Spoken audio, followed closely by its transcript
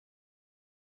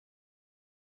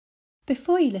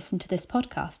Before you listen to this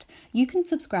podcast, you can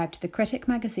subscribe to The Critic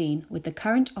magazine with the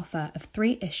current offer of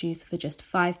 3 issues for just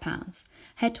 £5.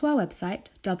 Head to our website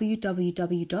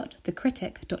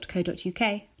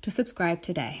www.thecritic.co.uk to subscribe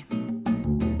today.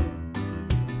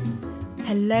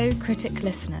 Hello, Critic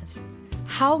listeners.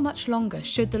 How much longer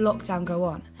should the lockdown go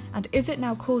on, and is it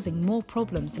now causing more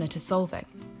problems than it is solving?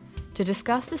 To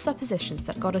discuss the suppositions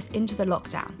that got us into the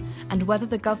lockdown and whether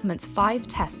the government's 5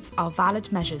 tests are valid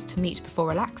measures to meet before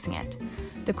relaxing it,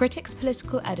 The Critic's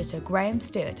political editor Graham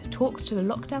Stewart talks to the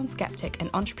lockdown skeptic and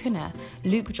entrepreneur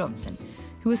Luke Johnson,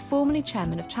 who was formerly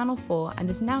chairman of Channel 4 and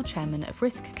is now chairman of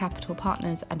Risk Capital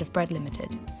Partners and of Bread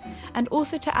Limited, and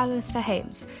also to Alistair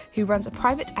Hames, who runs a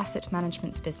private asset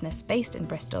management business based in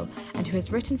Bristol and who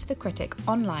has written for The Critic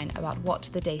online about what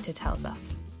the data tells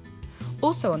us.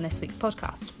 Also on this week's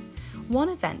podcast, one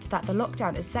event that the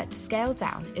lockdown is set to scale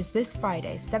down is this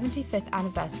Friday's 75th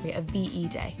anniversary of VE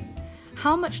Day.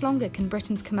 How much longer can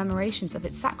Britain's commemorations of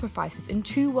its sacrifices in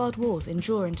 2 world wars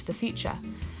endure into the future?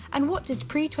 And what did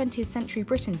pre-20th century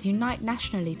Britons unite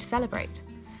nationally to celebrate?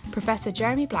 Professor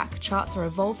Jeremy Black charts our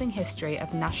evolving history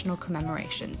of national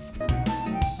commemorations.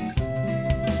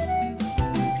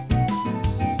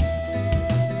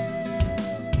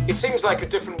 It seems like a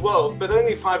different world, but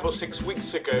only 5 or 6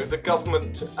 weeks ago, the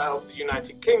government of the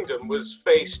United Kingdom was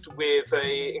faced with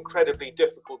an incredibly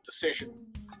difficult decision,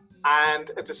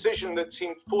 and a decision that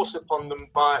seemed forced upon them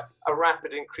by a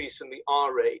rapid increase in the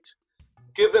R rate,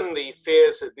 given the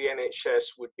fears that the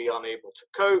NHS would be unable to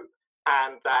cope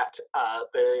and that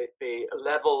the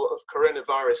level of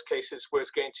coronavirus cases was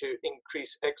going to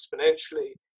increase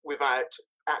exponentially without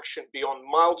action beyond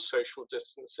mild social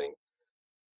distancing.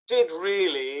 Did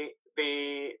really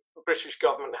the British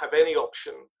government have any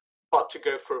option but to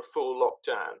go for a full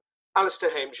lockdown?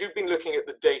 Alistair Hames, you've been looking at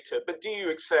the data, but do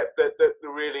you accept that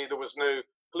really there was no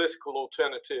political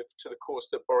alternative to the course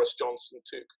that Boris Johnson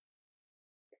took?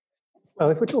 Well,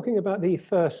 if we're talking about the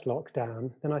first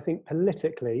lockdown, then I think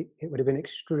politically it would have been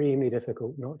extremely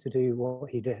difficult not to do what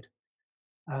he did.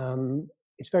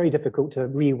 It's very difficult to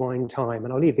rewind time,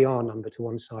 and I'll leave the R number to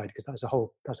one side because that's a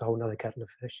whole other kettle of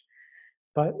fish.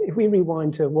 But if we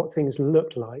rewind to what things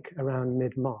looked like around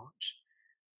mid-March,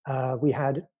 we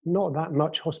had not that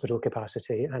much hospital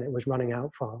capacity and it was running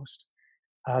out fast.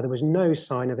 There was no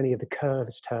sign of any of the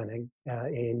curves turning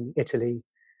in Italy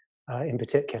in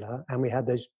particular, and we had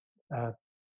those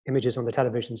images on the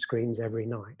television screens every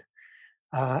night.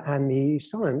 And the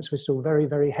science was still very,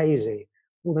 very hazy.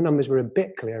 All the numbers were a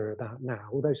bit clearer about now,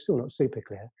 although still not super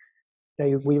clear.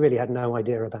 We really had no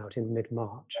idea about in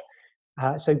mid-March.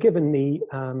 So given the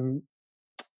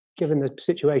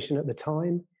situation at the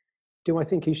time, do I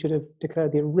think he should have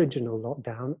declared the original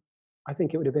lockdown? I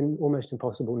think it would have been almost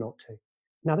impossible not to.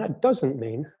 Now, that doesn't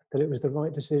mean that it was the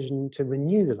right decision to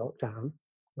renew the lockdown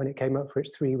when it came up for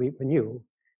its 3-week renewal.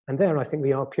 And there, I think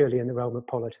we are purely in the realm of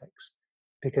politics,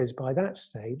 because by that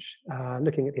stage,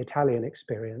 looking at the Italian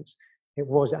experience, it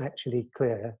was actually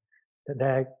clear that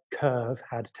their curve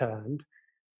had turned.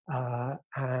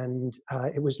 And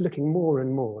it was looking more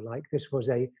and more like this was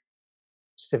a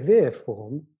severe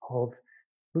form of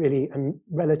really a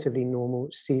relatively normal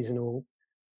seasonal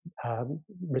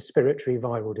respiratory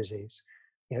viral disease.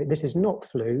 You know, this is not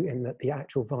flu in that the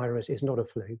actual virus is not a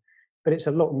flu, but it's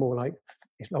a lot more like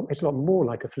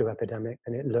a flu epidemic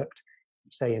than it looked,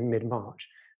 say, in mid-March.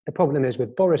 The problem is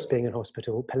with Boris being in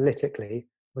hospital, politically,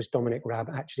 was Dominic Raab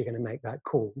actually going to make that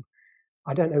call?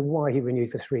 I don't know why he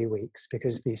renewed for 3 weeks,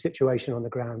 because the situation on the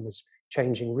ground was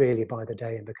changing really by the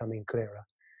day and becoming clearer.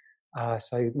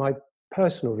 So my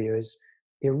personal view is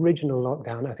the original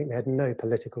lockdown, I think they had no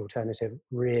political alternative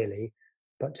really,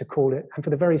 but to call it, and for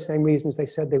the very same reasons they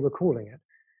said they were calling it,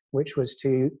 which was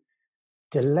to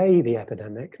delay the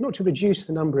epidemic, not to reduce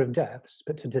the number of deaths,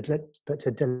 but to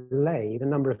delay the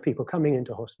number of people coming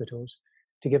into hospitals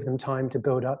to give them time to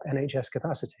build up NHS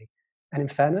capacity. And in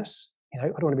fairness, I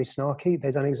don't want to be snarky,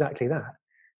 they've done exactly that.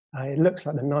 It looks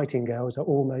like the Nightingales are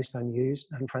almost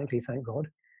unused, and frankly, thank God.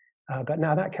 But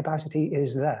now that capacity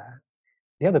is there.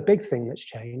 The other big thing that's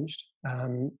changed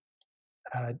in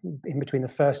between the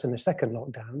first and the second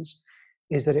lockdowns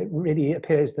is that it really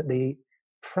appears that the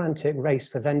frantic race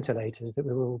for ventilators that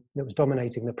was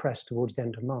dominating the press towards the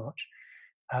end of March,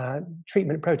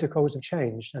 treatment protocols have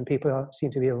changed, and people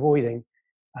seem to be avoiding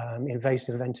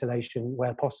invasive ventilation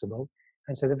where possible.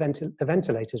 And so the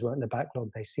ventilators weren't the backlog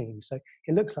they seemed. So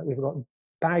it looks like we've got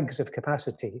bags of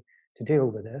capacity to deal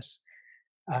with this.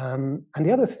 And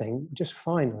the other thing, just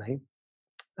finally,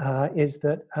 is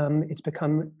that it's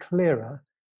become clearer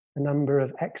the number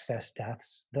of excess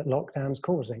deaths that lockdown's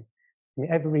causing. I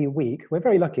mean, every week, we're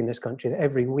very lucky in this country that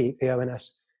every week the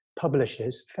ONS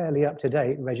publishes fairly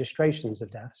up-to-date registrations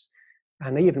of deaths,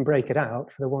 and they even break it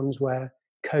out for the ones where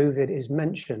COVID is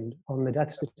mentioned on the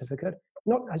death certificate,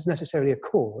 not as necessarily a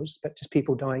cause, but just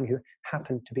people dying who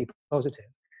happened to be positive.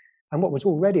 And what was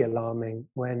already alarming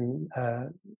when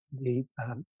the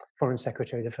Foreign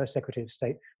Secretary, the first Secretary of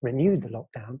State, renewed the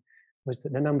lockdown was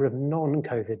that the number of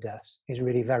non-COVID deaths is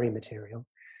really very material.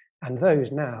 And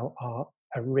those now are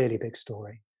a really big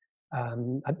story.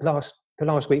 The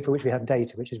last week for which we have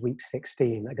data, which is week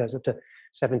 16, that goes up to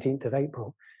 17th of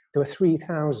April, there were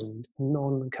 3,000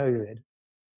 non-COVID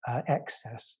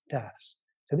excess deaths.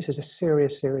 So this is a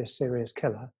serious, serious, serious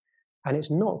killer. And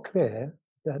it's not clear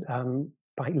that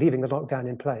by leaving the lockdown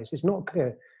in place, it's not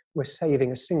clear we're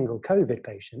saving a single COVID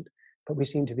patient, but we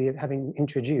seem to be having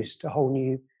introduced a whole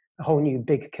new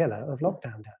big killer of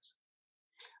lockdown deaths.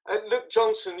 Luke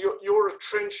Johnson, you're a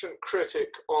trenchant critic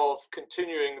of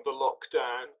continuing the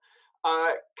lockdown.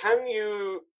 Can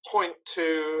you point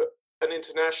to an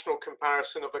international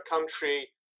comparison of a country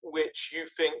which you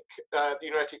think the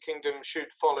United Kingdom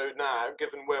should follow now,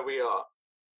 given where we are?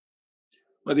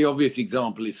 Well, the obvious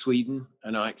example is Sweden,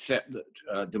 and I accept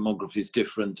that demography is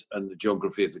different and the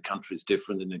geography of the country is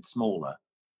different and it's smaller.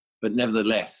 But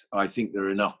nevertheless, I think there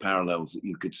are enough parallels that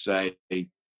you could say,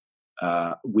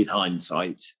 with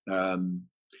hindsight,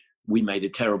 we made a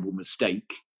terrible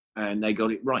mistake and they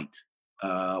got it right.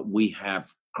 We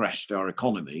have crashed our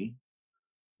economy.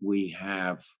 We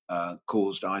have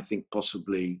caused, I think,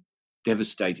 possibly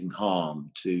devastating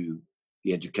harm to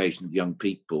the education of young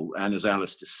people. And as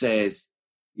Alistair says,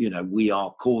 we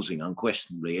are causing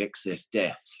unquestionably excess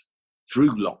deaths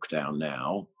through lockdown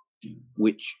now,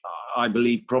 which I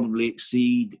believe probably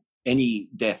exceed any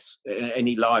deaths,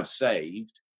 any lives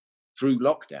saved through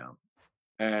lockdown.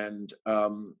 And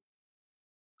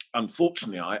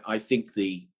unfortunately, I think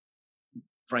the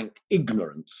frank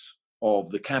ignorance of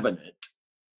the cabinet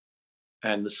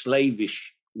and the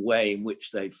slavish way in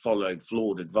which they followed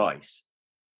flawed advice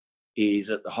is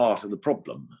at the heart of the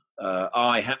problem.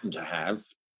 I happen to have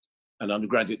an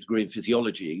undergraduate degree in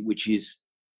physiology, which is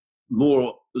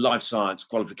more life science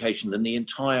qualification than the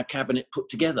entire cabinet put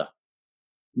together.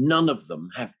 None of them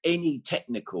have any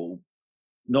technical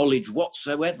knowledge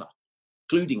whatsoever,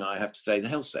 including, I have to say, the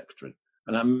health secretary.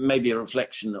 And maybe a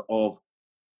reflection of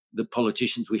the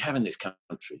politicians we have in this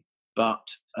country. But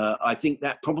I think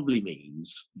that probably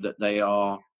means that they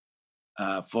are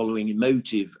following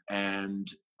emotive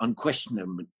and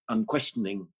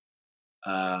unquestioning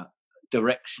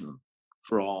direction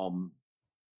from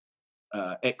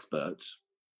experts,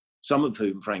 some of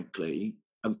whom, frankly,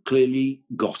 have clearly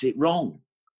got it wrong.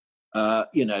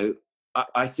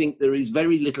 I think there is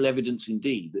very little evidence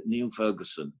indeed that Neil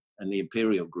Ferguson and the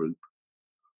Imperial Group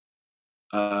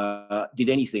did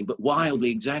anything but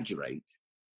wildly exaggerate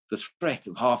the threat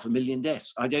of 500,000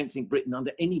 deaths. I don't think Britain,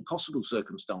 under any possible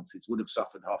circumstances, would have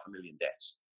suffered 500,000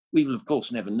 deaths. We will, of course,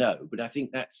 never know, but I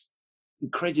think that's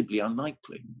incredibly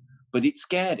unlikely. But it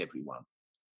scared everyone.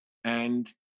 And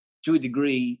to a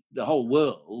degree, the whole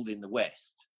world in the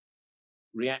West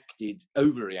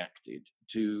overreacted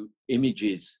to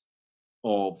images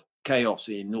of chaos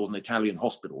in northern Italian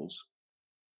hospitals,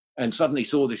 and suddenly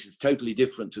saw this as totally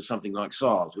different to something like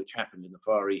SARS, which happened in the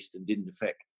Far East and didn't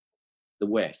affect the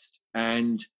West.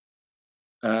 And,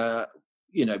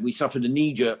 we suffered a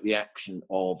knee-jerk reaction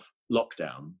of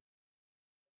lockdown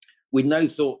with no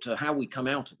thought to how we come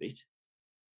out of it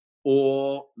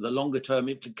or the longer-term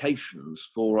implications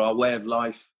for our way of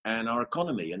life and our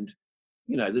economy. And,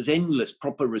 there's endless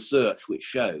proper research which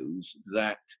shows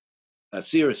that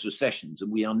serious recessions,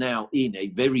 and we are now in a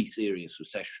very serious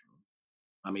recession,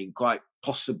 quite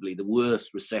possibly the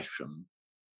worst recession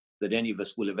that any of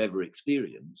us will have ever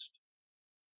experienced.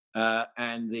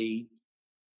 And the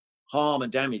harm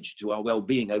and damage to our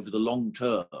well-being over the long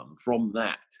term from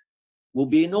that will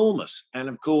be enormous. And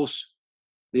of course,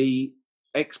 the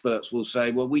experts will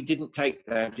say, well, we didn't take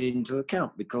that into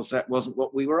account because that wasn't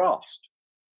what we were asked.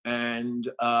 And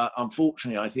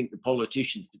unfortunately, I think the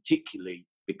politicians, particularly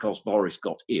because Boris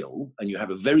got ill, and you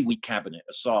have a very weak cabinet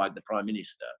aside the Prime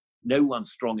Minister, no one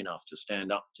strong enough to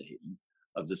stand up to him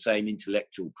of the same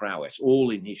intellectual prowess, all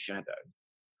in his shadow.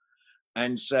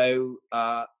 And so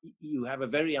you have a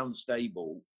very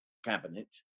unstable cabinet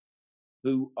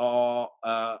who are,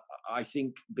 I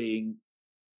think, being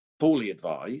poorly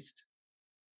advised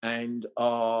and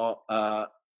are,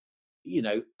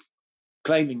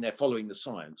 claiming they're following the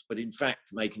science, but in fact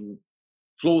making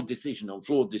flawed decision on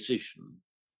flawed decision.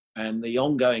 And the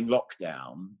ongoing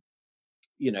lockdown,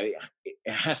 it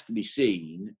has to be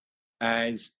seen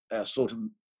as a sort of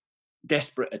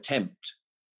desperate attempt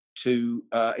to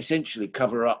essentially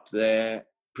cover up their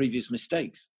previous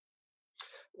mistakes.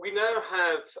 We now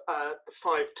have the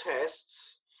 5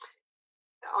 tests.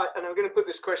 And I'm going to put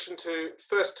this question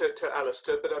first to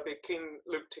Alistair, but I'd be keen,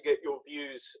 Luke, to get your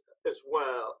views as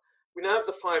well. We now have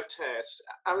the 5 tests.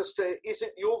 Alistair, is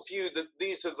it your view that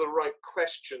these are the right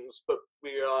questions, but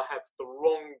we have the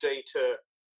wrong data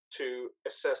to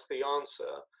assess the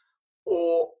answer?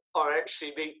 Or are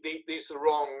actually these the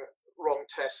wrong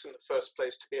tests in the first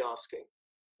place to be asking?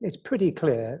 It's pretty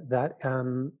clear that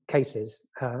cases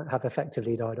have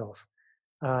effectively died off.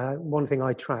 One thing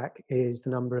I track is the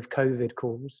number of COVID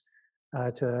calls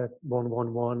to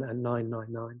 111 and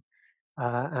 999.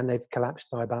 And they've collapsed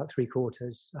by about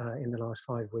 3/4 in the last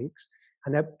 5 weeks.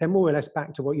 And they're more or less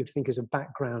back to what you'd think is a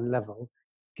background level,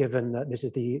 given that this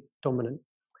is the dominant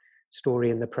story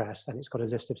in the press and it's got a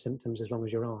list of symptoms as long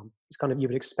as your arm. It's kind of, you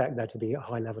would expect there to be a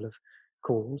high level of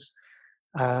calls.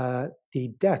 The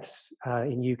deaths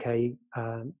in UK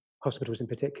hospitals in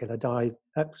particular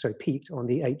peaked on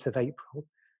the 8th of April.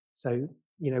 So,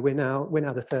 we're now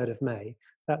the 3rd of May.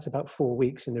 That's about 4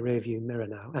 weeks in the rearview mirror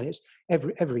now, and it's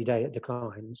every day it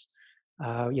declines.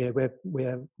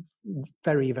 We're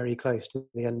very, very close to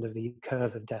the end of the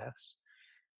curve of deaths.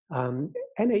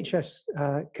 NHS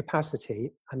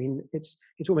capacity. I mean, it's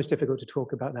almost difficult to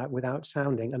talk about that without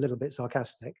sounding a little bit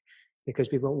sarcastic, because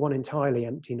we've got one entirely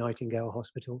empty Nightingale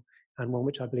Hospital and one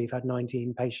which I believe had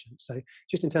 19 patients. So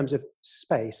just in terms of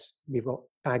space, we've got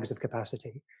bags of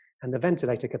capacity, and the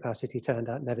ventilator capacity turned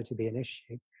out never to be an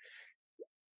issue.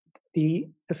 The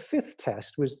 5th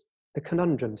test was the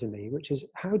conundrum to me, which is,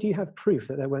 how do you have proof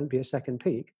that there won't be a second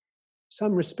peak?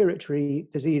 Some respiratory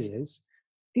diseases,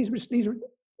 these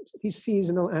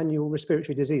seasonal annual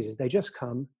respiratory diseases, they just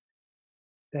come,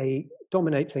 they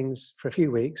dominate things for a few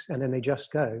weeks, and then they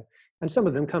just go. And some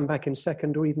of them come back in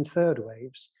 2nd or even 3rd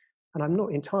waves. And I'm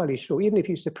not entirely sure, even if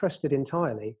you suppressed it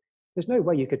entirely, there's no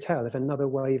way you could tell if another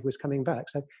wave was coming back.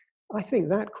 So I think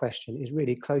that question is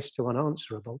really close to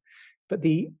unanswerable. But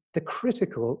the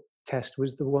critical test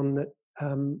was the one that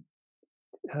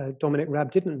Dominic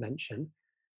Raab didn't mention,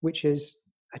 which is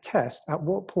a test: at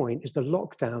what point is the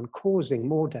lockdown causing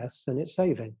more deaths than it's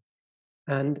saving?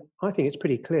 And I think it's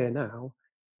pretty clear now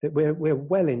that we're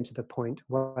well into the point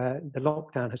where the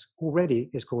lockdown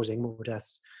is causing more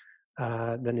deaths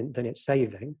than it's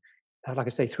saving. Like I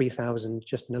say, 3,000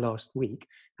 just in the last week.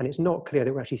 And it's not clear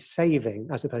that we're actually saving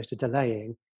as opposed to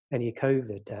delaying any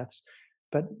COVID deaths.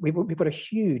 But we've got a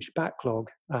huge backlog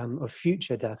of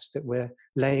future deaths that we're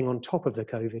laying on top of the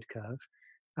COVID curve.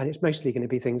 And it's mostly going to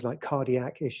be things like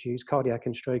cardiac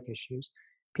and stroke issues,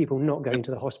 people not going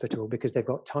to the hospital because they've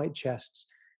got tight chests.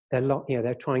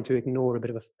 They're trying to ignore a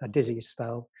bit of a dizzy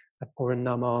spell or a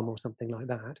numb arm or something like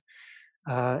that.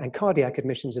 And cardiac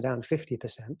admissions are down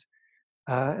 50%.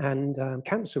 And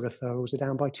cancer referrals are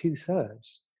down by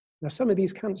 2/3. Now, some of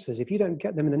these cancers, if you don't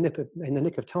get them in the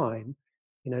nick of time,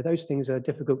 those things are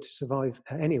difficult to survive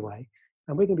anyway.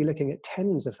 And we're going to be looking at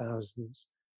tens of thousands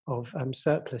of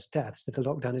surplus deaths if the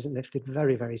lockdown isn't lifted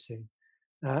very, very soon.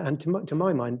 And to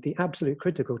my mind, the absolute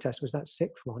critical test was that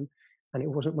 6th one, and it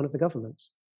wasn't one of the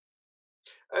government's.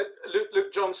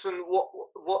 Luke Johnson,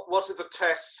 what are the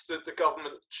tests that the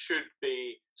government should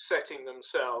be setting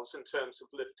themselves in terms of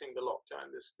lifting the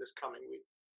lockdown this coming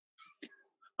week?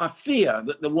 I fear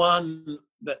that the one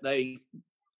that they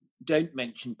don't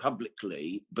mention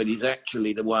publicly, but is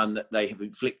actually the one that they have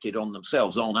inflicted on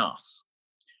themselves, on us,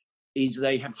 is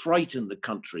they have frightened the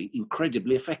country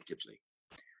incredibly effectively.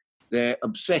 Their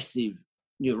obsessive,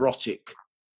 neurotic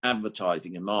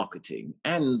advertising and marketing,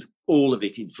 and all of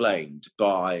it inflamed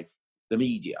by the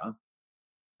media,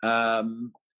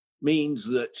 means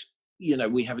that,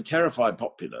 we have a terrified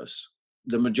populace,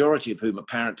 the majority of whom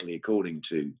apparently, according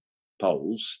to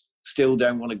polls, still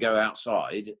don't want to go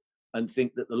outside and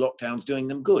think that the lockdown's doing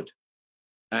them good.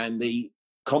 And the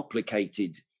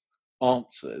complicated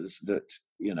answers that,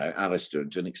 Alistair,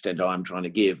 to an extent, I'm trying to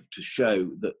give to show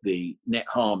that the net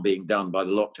harm being done by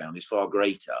the lockdown is far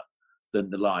greater than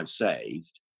the lives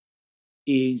saved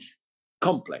is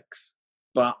complex.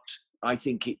 But I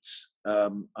think it's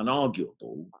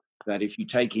unarguable that if you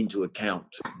take into account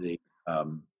the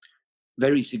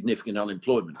very significant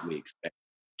unemployment we expect,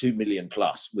 2 million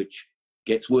plus, which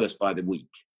gets worse by the week,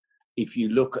 if you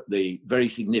look at the very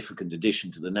significant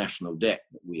addition to the national debt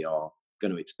that we are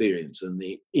going to experience and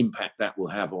the impact that will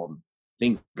have on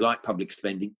things like public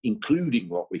spending, including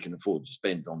what we can afford to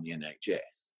spend on the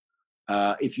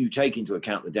NHS, if you take into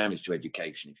account the damage to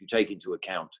education, if you take into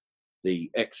account the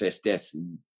excess deaths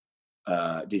in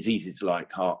diseases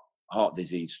like heart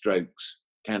disease, strokes,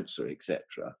 cancer,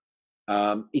 etc.,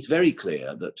 it's very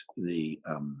clear that the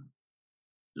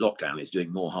lockdown is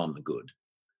doing more harm than good.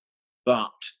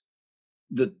 but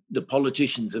the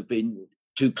politicians have been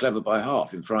too clever by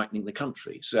half in frightening the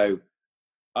country. So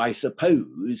I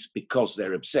suppose because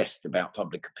they're obsessed about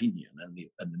public opinion and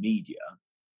the media,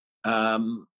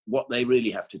 what they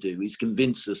really have to do is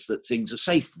convince us that things are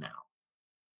safe now,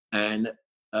 and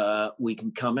we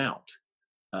can come out.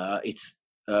 It's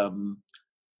a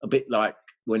bit like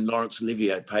when Laurence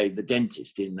Olivier played the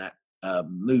dentist in that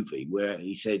movie, where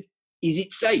he said, "Is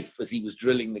it safe?" as he was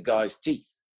drilling the guy's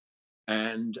teeth.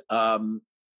 And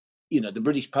the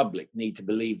British public need to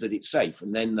believe that it's safe,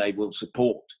 and then they will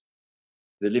support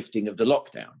the lifting of the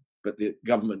lockdown. But the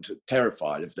government are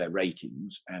terrified of their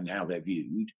ratings and how they're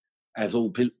viewed, as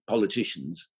all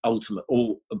politicians'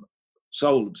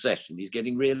 sole obsession is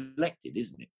getting re-elected,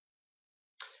 isn't it?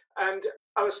 And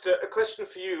Alistair, a question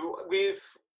for you. We've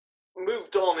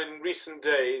moved on in recent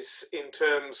days in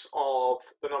terms of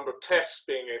the number of tests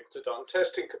being able to done.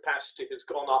 Testing capacity has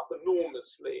gone up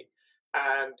enormously,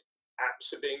 and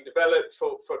apps are being developed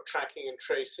for tracking and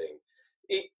tracing.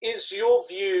 Is your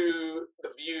view the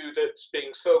view that's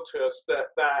being sold to us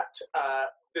that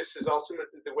this is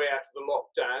ultimately the way out of the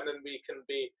lockdown, and we can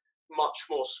be much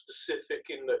more specific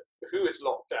in who is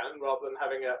locked down rather than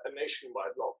having a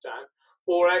nationwide lockdown?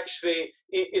 Or actually,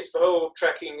 is the whole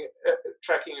tracking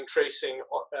and tracing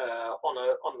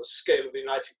on the scale of the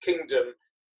United Kingdom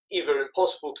either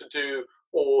impossible to do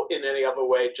or in any other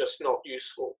way just not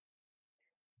useful?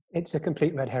 It's a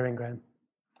complete red herring, Graham.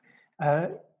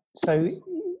 So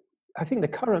I think the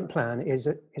current plan is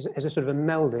a sort of a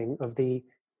melding of the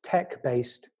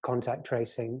tech-based contact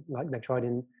tracing, like they've tried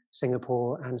in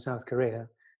Singapore and South Korea,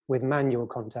 with manual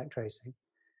contact tracing.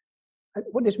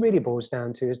 What this really boils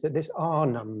down to is that this R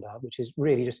number, which is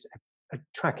really just a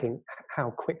tracking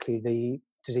how quickly the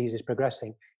disease is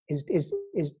progressing, is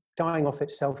dying off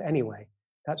itself anyway.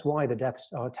 That's why the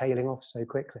deaths are tailing off so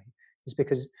quickly. It's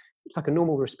because, like a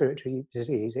normal respiratory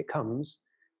disease, it comes,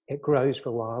 it grows for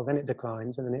a while, then it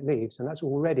declines, and then it leaves. And that's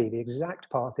already the exact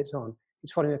path it's on.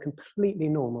 It's following a completely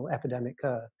normal epidemic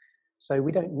curve. So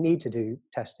we don't need to do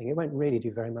testing. It won't really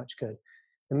do very much good.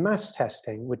 The mass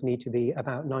testing would need to be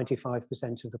about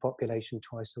 95% of the population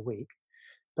twice a week.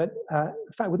 But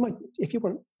in fact, if you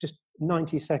want just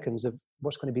 90 seconds of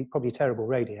what's going to be probably terrible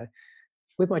radio,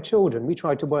 with my children, we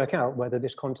tried to work out whether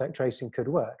this contact tracing could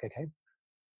work, okay?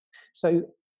 So do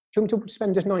you want me to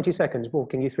spend just 90 seconds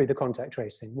walking you through the contact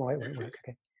tracing, why it won't work,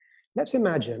 okay? Let's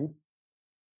imagine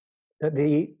that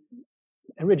the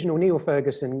original Neil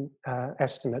Ferguson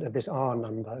estimate of this R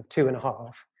number of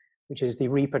 2.5, which is the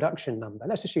reproduction number.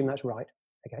 Let's assume that's right,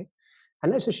 okay?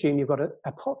 And let's assume you've got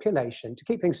a population, to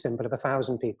keep things simple, of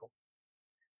 1,000 people.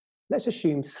 Let's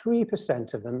assume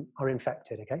 3% of them are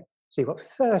infected, okay? So you've got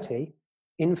 30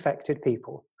 infected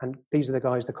people, and these are the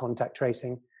guys the contact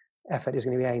tracing effort is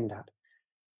going to be aimed at.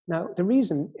 Now, the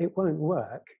reason it won't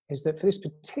work is that for this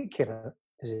particular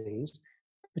disease,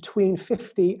 between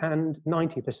 50 and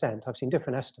 90%, I've seen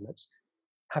different estimates,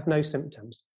 have no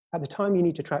symptoms. At the time you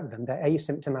need to track them, they're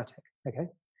asymptomatic, okay?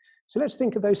 So let's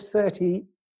think of those 30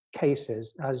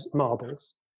 cases as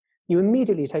marbles. You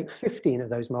immediately take 15 of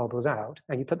those marbles out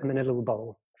and you put them in a little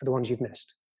bowl for the ones you've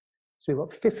missed. So we've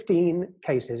got 15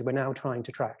 cases we're now trying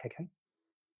to track, okay?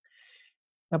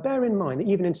 Now bear in mind that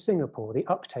even in Singapore, the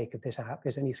uptake of this app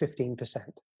is only 15%.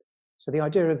 So the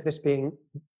idea of this being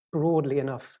broadly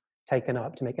enough taken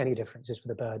up to make any difference is for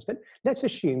the birds. But let's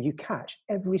assume you catch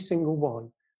every single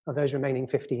one of those remaining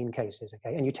 15 cases,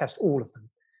 okay, and you test all of them.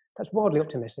 That's wildly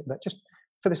optimistic, but just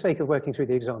for the sake of working through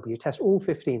the example, you test all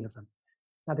 15 of them.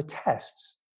 Now the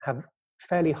tests have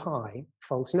fairly high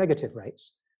false negative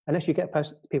rates. Unless you get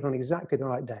people on exactly the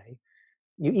right day,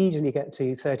 you easily get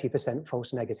to 30%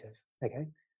 false negative, okay?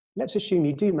 Let's assume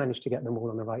you do manage to get them all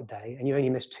on the right day and you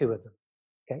only miss 2 of them,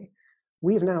 okay?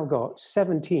 We've now got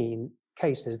 17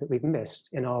 cases that we've missed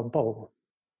in our bowl.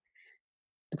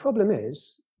 The problem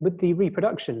is, with the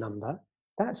reproduction number,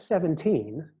 that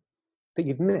 17 that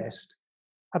you've missed,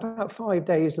 about 5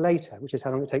 days later, which is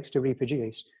how long it takes to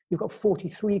reproduce, you've got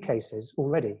 43 cases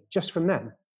already, just from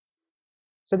them.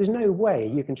 So there's no way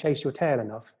you can chase your tail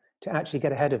enough to actually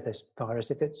get ahead of this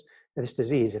virus, this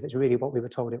disease, if it's really what we were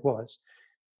told it was.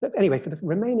 But anyway, for the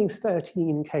remaining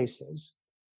 13 cases,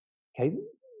 okay,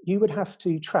 you would have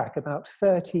to track about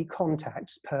 30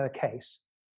 contacts per case,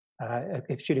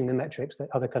 if shooting the metrics that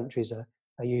other countries are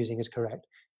using is correct.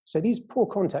 So these poor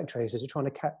contact tracers are trying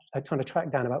to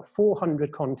track down about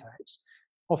 400 contacts,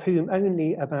 of whom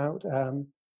only about,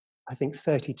 I think,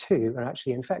 32 are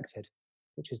actually infected,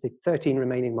 which is the 13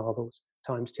 remaining marbles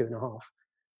times 2.5.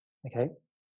 Okay.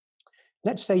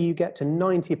 Let's say you get to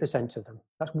 90% of them.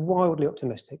 That's wildly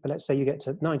optimistic, but let's say you get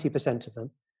to 90% of them.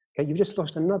 Okay, you've just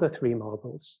lost another 3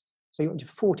 marbles. So you're up to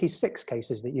 46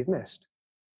 cases that you've missed.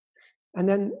 And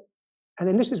then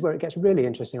this is where it gets really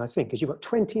interesting, I think, is you've got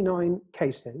 29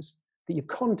 cases that you've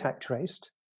contact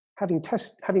traced, having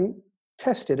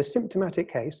tested a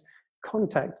symptomatic case,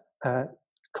 contact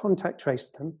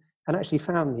traced them, and actually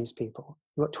found these people.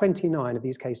 You've got 29 of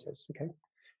these cases, okay?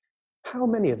 How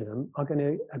many of them are going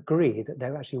to agree that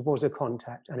there actually was a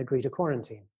contact and agree to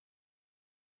quarantine?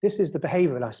 This is the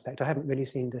behavioural aspect I haven't really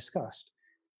seen discussed.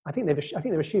 I think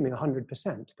they're assuming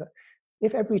 100%, but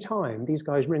if every time these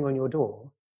guys ring on your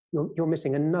door, you're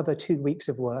missing another 2 weeks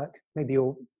of work, maybe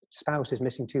your spouse is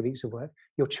missing 2 weeks of work,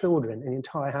 your children and the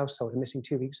entire household are missing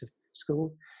 2 weeks of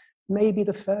school, maybe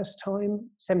the first time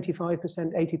 75%,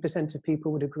 80% of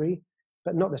people would agree,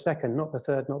 but not the second, not the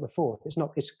third, not the fourth.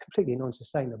 It's completely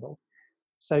non-sustainable.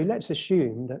 So let's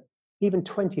assume that even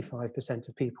 25%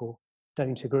 of people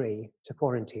don't agree to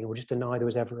quarantine or just deny there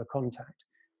was ever a contact.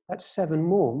 That's 7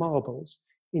 more marbles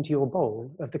into your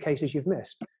bowl of the cases you've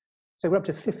missed. So we're up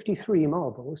to 53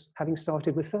 marbles, having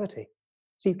started with 30.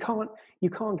 So you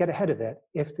can't get ahead of it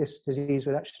if this disease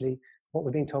was actually what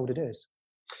we're being told it is.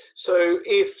 So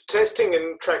if testing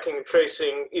and tracking and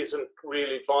tracing isn't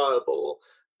really viable,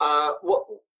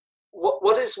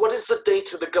 what is the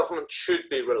data the government should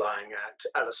be relying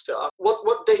at, Alistair?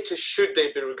 What data should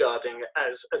they be regarding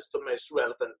as the most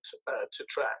relevant to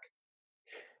track?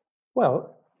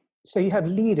 Well, so you have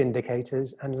lead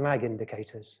indicators and lag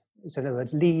indicators. So in other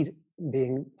words, lead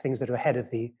being things that are ahead of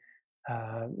the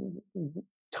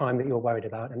time that you're worried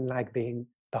about, and lag being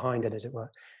behind it, as it were.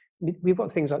 We've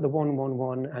got things like the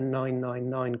 111 and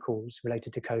 999 calls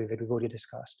related to COVID we've already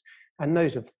discussed. And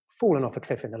those have fallen off a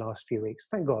cliff in the last few weeks,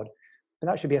 thank God. But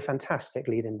that should be a fantastic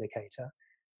lead indicator.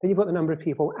 Then you've got the number of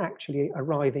people actually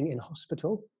arriving in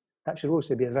hospital. That should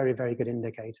also be a very, very good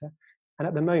indicator. And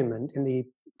at the moment, in the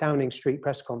Downing Street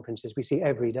press conferences, we see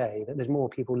every day that there's more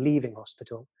people leaving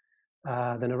hospital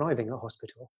than arriving at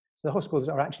hospital. So the hospitals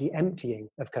are actually emptying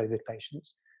of COVID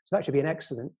patients. So that should be an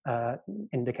excellent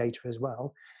indicator as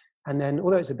well. And then,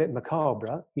 although it's a bit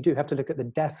macabre, you do have to look at the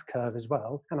death curve as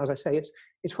well. And as I say,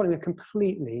 it's following a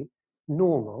completely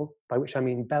normal, by which I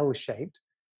mean bell-shaped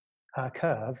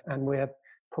curve, and we're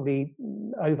probably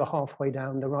over halfway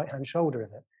down the right-hand shoulder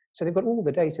of it. So they've got all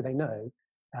the data they know,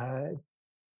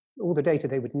 all the data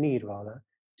they would need, rather,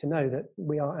 to know that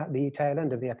we are at the tail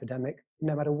end of the epidemic,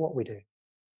 no matter what we do.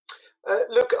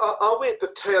 Look, are we at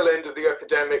the tail end of the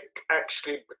epidemic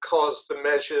actually because the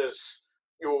measures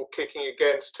you're kicking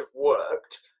against have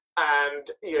worked, and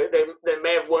they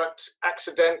may have worked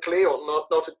accidentally or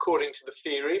not according to the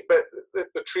theory, but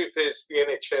the truth is the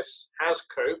NHS has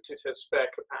coped, it has spare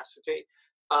capacity.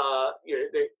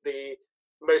 The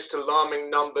most alarming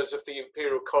numbers of the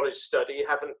Imperial College study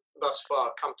haven't thus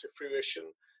far come to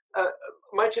fruition.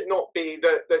 Might it not be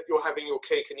that you're having your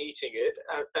cake and eating it,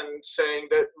 and saying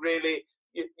that really,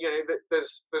 that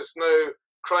there's no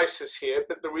crisis here,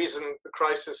 but the reason the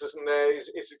crisis isn't there is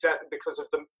exactly because of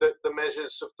the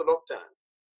measures of the lockdown?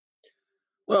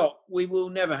 Well, we will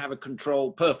never have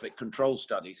a perfect control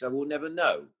study, so we'll never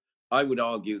know. I would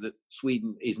argue that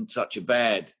Sweden isn't such a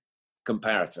bad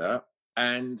comparator,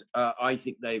 and I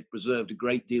think they've preserved a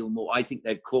great deal more. I think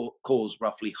they've caused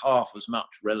roughly half as much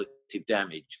relative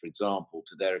damage, for example,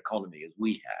 to their economy as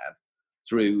we have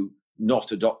through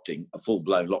not adopting a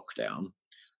full-blown lockdown.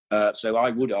 So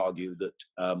I would argue that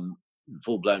the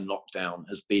full-blown lockdown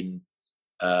has been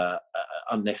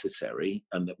unnecessary,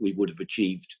 and that we would have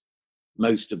achieved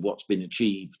most of what's been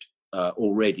achieved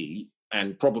already,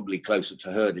 and probably closer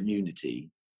to herd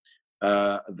immunity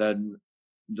than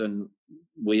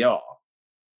we are.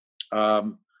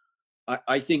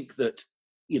 I think that,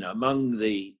 among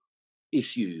the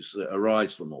issues that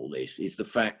arise from all this is the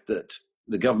fact that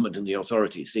the government and the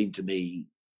authorities seem to me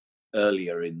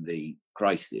earlier in the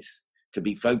crisis to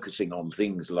be focusing on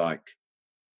things like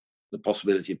the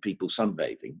possibility of people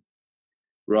sunbathing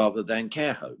rather than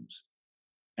care homes.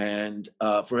 And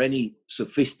for any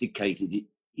sophisticated,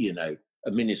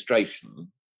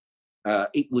 administration,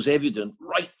 it was evident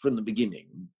right from the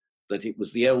beginning that it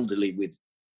was the elderly with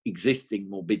existing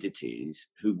morbidities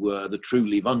who were the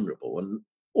truly vulnerable. And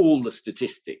all the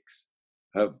statistics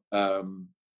have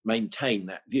maintained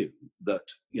that view, that,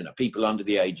 people under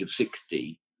the age of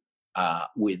 60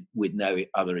 with no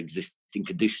other existing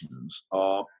conditions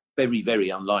are very, very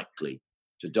unlikely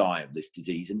to die of this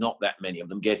disease, and not that many of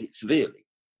them get it severely.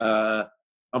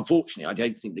 Unfortunately, I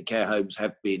don't think the care homes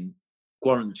have been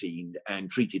quarantined and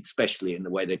treated specially in the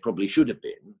way they probably should have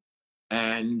been.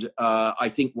 And I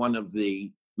think one of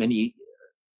the many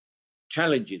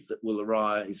challenges that will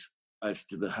arise as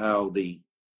to how the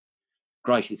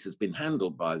crisis has been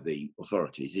handled by the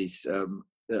authorities is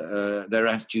their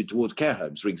attitude towards care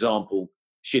homes. For example,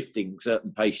 shifting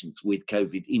certain patients with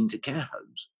COVID into care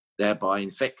homes, thereby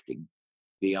infecting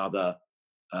the other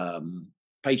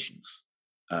patients,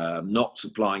 not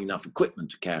supplying enough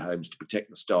equipment to care homes to protect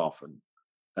the staff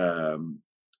and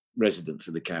residents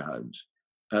of the care homes.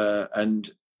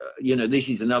 This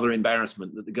is another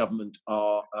embarrassment that the government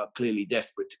are clearly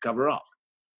desperate to cover up.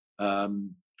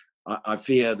 I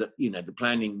fear that, the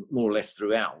planning more or less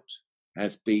throughout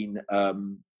has been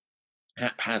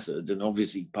haphazard, and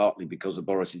obviously partly because of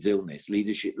Boris's illness,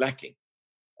 leadership lacking.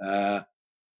 I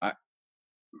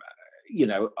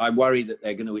worry that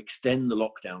they're going to extend the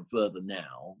lockdown further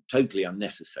now, totally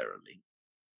unnecessarily,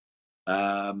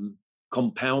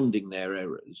 compounding their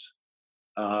errors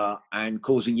and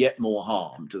causing yet more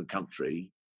harm to the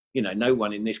country. No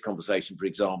one in this conversation, for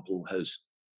example, has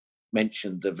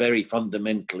mentioned the very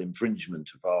fundamental infringement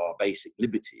of our basic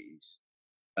liberties.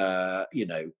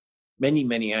 Many,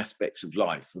 many aspects of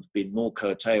life have been more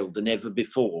curtailed than ever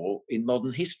before in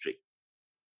modern history.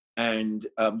 And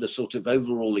the sort of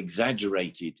overall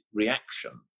exaggerated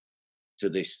reaction to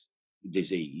this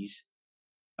disease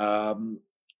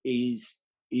is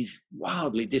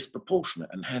wildly disproportionate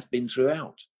and has been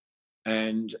throughout.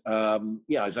 And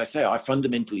as I say, I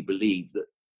fundamentally believe that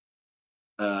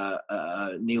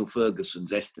Neil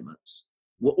Ferguson's estimates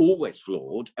were always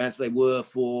flawed, as they were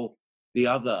for the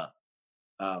other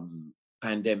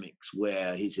pandemics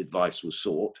where his advice was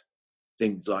sought,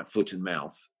 things like foot and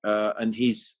mouth, and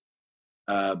his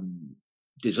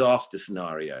disaster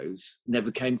scenarios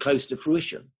never came close to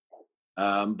fruition.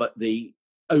 But the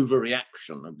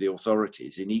overreaction of the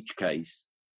authorities in each case,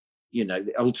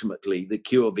 ultimately the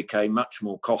cure became much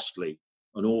more costly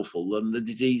and awful than the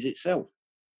disease itself.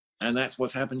 And that's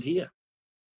what's happened here.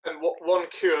 And one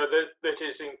cure that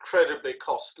is incredibly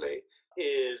costly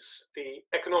is the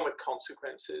economic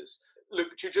consequences.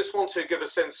 Luke, do you just want to give a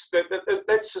sense that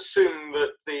let's assume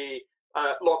that the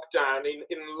lockdown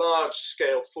in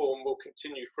large-scale form will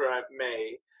continue throughout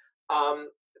May.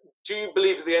 Do you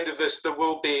believe at the end of this there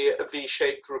will be a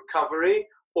V-shaped recovery,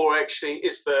 or actually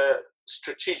is there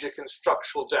strategic and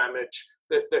structural damage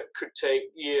that could take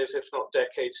years, if not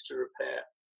decades, to repair?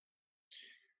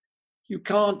 You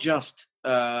can't just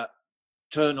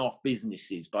turn off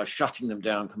businesses by shutting them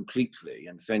down completely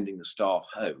and sending the staff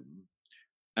home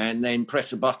and then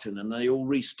press a button and they all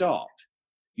restart.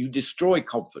 You destroy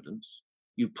confidence,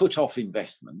 you put off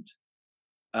investment,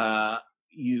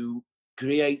 you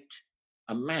create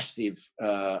a massive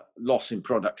loss in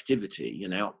productivity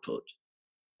and output.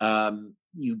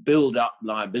 You build up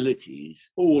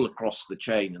liabilities all across the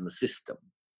chain and the system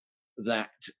that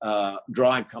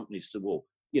drive companies to the wall.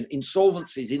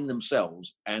 Insolvencies in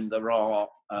themselves, and there are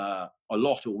a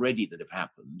lot already that have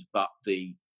happened, but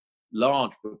the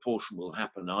large proportion will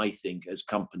happen, I think, as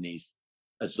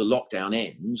the lockdown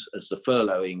ends, as the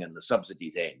furloughing and the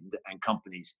subsidies end, and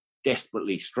companies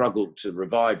desperately struggle to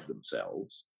revive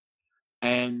themselves.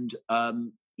 And,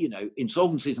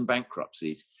 insolvencies and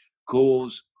bankruptcies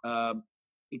cause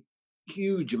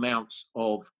huge amounts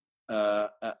of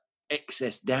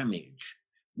excess damage,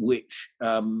 which,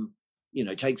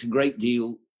 takes a great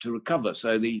deal to recover.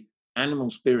 So the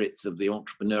animal spirits of the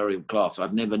entrepreneurial class,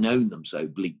 I've never known them so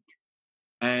bleak.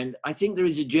 And I think there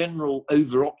is a general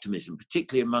over-optimism,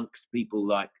 particularly amongst people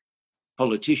like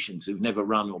politicians who've never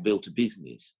run or built a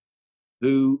business,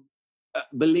 who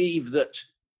believe that,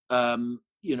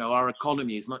 our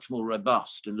economy is much more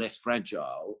robust and less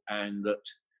fragile, and that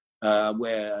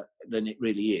than it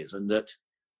really is, and that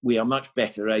we are much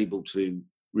better able to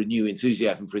renew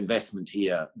enthusiasm for investment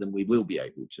here than we will be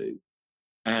able to,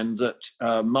 and that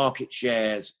market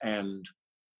shares and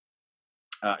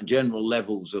general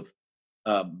levels of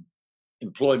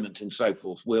employment and so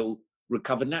forth will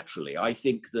recover naturally. I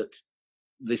think that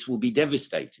this will be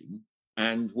devastating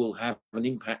and will have an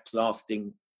impact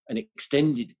lasting an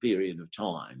extended period of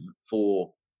time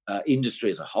for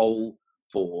industry as a whole,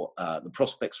 for the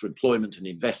prospects for employment and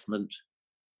investment.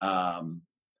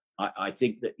 I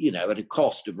think that, at a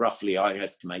cost of roughly, I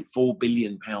estimate, £4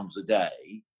 billion a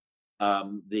day,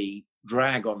 the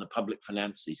drag on the public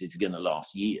finances is going to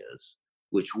last years,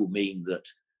 which will mean that,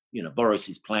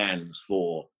 Boris's plans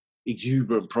for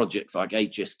exuberant projects like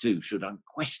HS2 should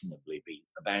unquestionably be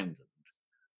abandoned.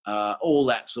 All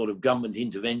that sort of government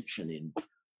intervention in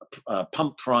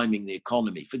pump priming the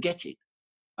economy, forget it.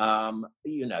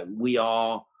 We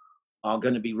are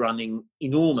going to be running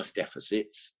enormous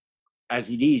deficits. As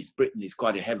it is, Britain is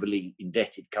quite a heavily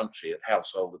indebted country at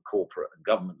household and corporate and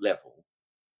government level.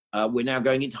 We're now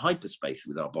going into hyperspace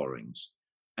with our borrowings.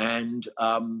 And,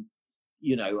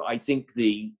 I think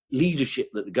the leadership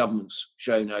that the government's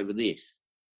shown over this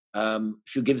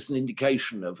should give us an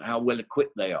indication of how well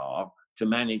equipped they are to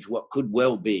manage what could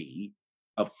well be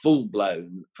a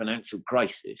full-blown financial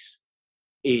crisis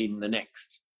in the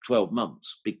next 12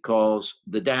 months, because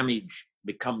the damage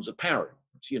becomes apparent.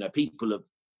 People have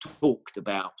talked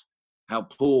about how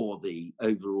poor the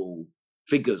overall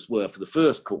figures were for the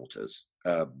first quarter's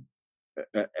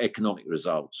economic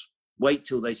results. Wait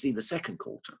till they see the second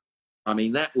quarter. I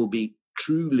mean, that will be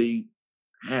truly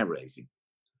hair-raising.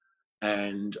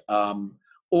 And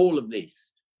all of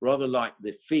this, rather like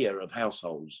the fear of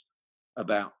households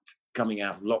about coming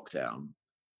out of lockdown,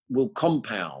 will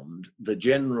compound the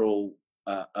general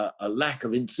a lack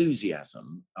of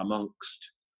enthusiasm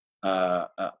amongst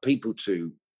people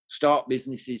to start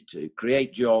businesses, to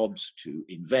create jobs, to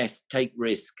invest, take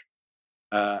risk.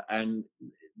 And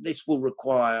this will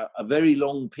require a very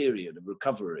long period of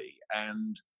recovery.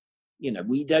 And,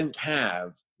 we don't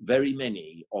have very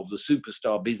many of the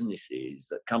superstar businesses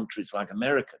that countries like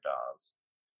America does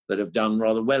that have done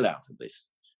rather well out of this.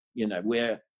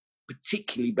 We're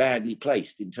particularly badly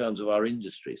placed in terms of our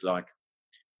industries like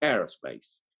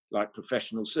aerospace, like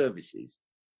professional services,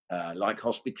 like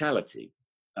hospitality,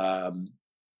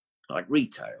 like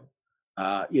retail.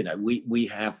 We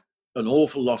have an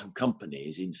awful lot of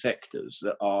companies in sectors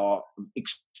that are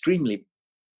extremely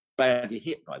badly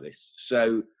hit by this.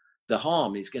 So the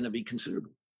harm is going to be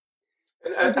considerable.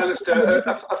 And Alistair,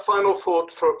 a final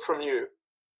thought from you.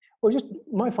 Well, just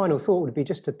my final thought would be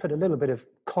just to put a little bit of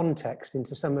context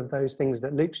into some of those things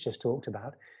that Luke's just talked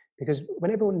about, because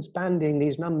when everyone's bandying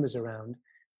these numbers around,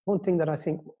 one thing that I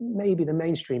think maybe the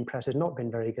mainstream press has not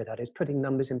been very good at is putting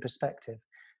numbers in perspective.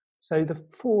 So the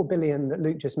 4 billion that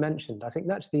Luke just mentioned, I think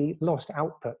that's the lost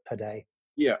output per day.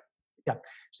 Yeah.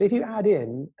 So if you add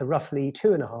in the roughly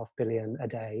 2.5 billion a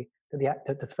day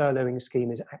that the furloughing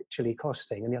scheme is actually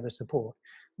costing and the other support,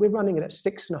 we're running it at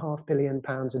 £6.5 billion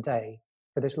a day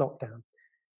for this lockdown.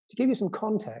 To give you some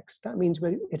context, that means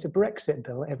it's a Brexit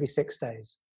bill every 6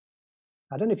 days.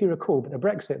 I don't know if you recall, but the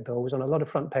Brexit bill was on a lot of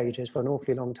front pages for an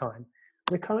awfully long time.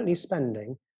 We're currently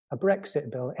spending a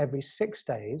Brexit bill every 6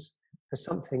 days for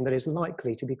something that is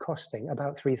likely to be costing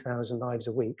about 3,000 lives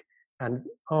a week and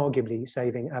arguably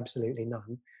saving absolutely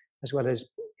none, as well as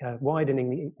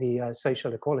widening the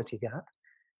social equality gap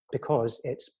because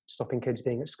it's stopping kids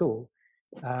being at school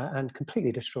and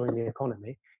completely destroying the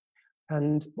economy.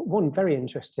 And one very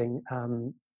interesting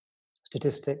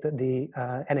statistic that the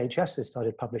NHS has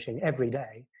started publishing every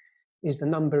day is the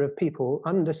number of people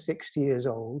under 60 years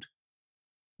old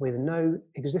with no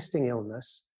existing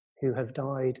illness who have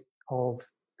died of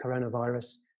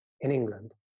coronavirus in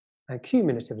England. And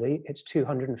cumulatively, it's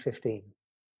 215.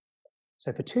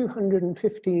 So for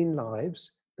 215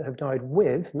 lives that have died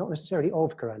with, not necessarily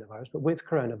of coronavirus, but with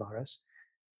coronavirus,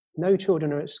 no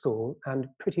children are at school, and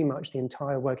pretty much the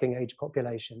entire working age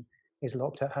population is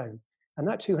locked at home. And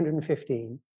that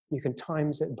 215, you can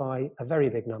times it by a very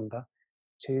big number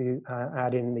to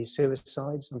add in the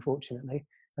suicides, unfortunately,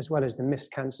 as well as the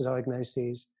missed cancer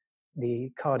diagnoses,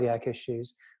 the cardiac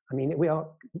issues. I mean, we are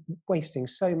wasting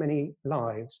so many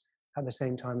lives at the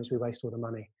same time as we waste all the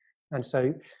money. And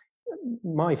so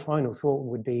my final thought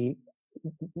would be,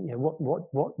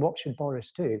 what should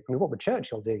Boris do? I mean, what would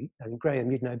Churchill do? I mean, Graham,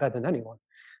 you'd know better than anyone.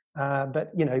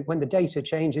 But, when the data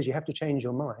changes, you have to change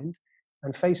your mind.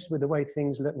 And faced with the way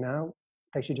things look now,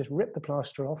 they should just rip the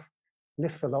plaster off,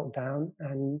 lift the lockdown,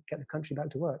 and get the country back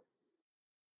to work.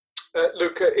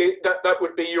 Luke, that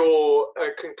would be your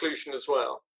conclusion as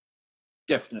well?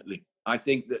 Definitely. I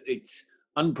think that it's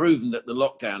unproven that the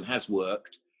lockdown has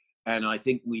worked. And I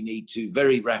think we need to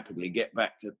very rapidly get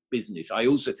back to business. I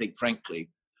also think, frankly,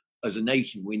 as a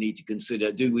nation, we need to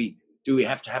consider, do we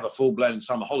have to have a full-blown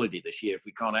summer holiday this year if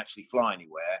we can't actually fly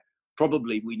anywhere?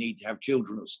 Probably we need to have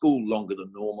children at school longer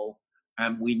than normal,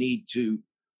 and we need to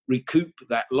recoup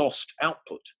that lost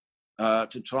output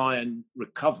to try and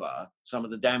recover some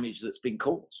of the damage that's been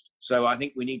caused. So I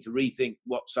think we need to rethink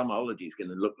what summer holiday is going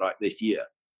to look like this year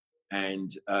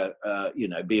and,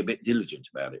 be a bit diligent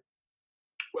about it.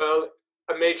 Well,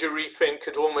 a major rethink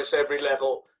at almost every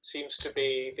level seems to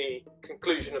be the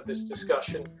conclusion of this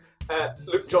discussion.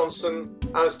 Luke Johnson,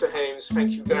 Alistair Hames,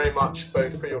 thank you very much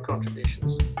both for your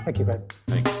contributions. Thank you, Ben.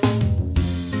 Thanks.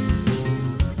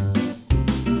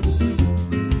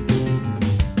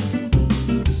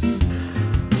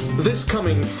 This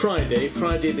coming Friday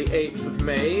the 8th of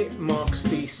May, marks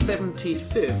the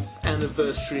 75th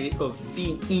anniversary of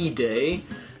VE Day,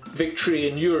 Victory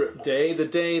in Europe Day, the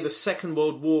day the Second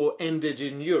World War ended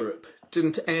in Europe.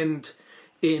 Didn't end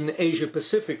in Asia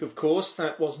Pacific, of course,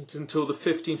 that wasn't until the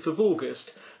 15th of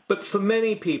August. But for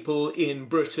many people in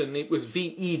Britain, it was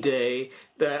VE Day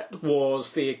that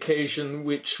was the occasion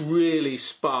which really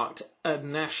sparked a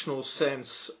national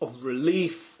sense of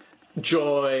relief,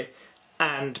 joy,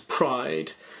 and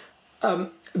pride.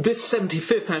 This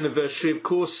 75th anniversary, of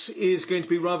course, is going to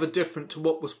be rather different to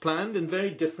what was planned and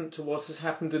very different to what has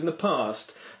happened in the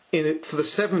past. For the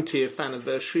 70th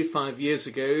anniversary, 5 years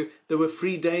ago, there were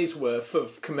 3 days' worth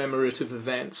of commemorative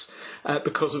events.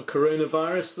 Because of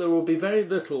coronavirus, there will be very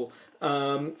little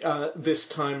this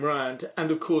time round.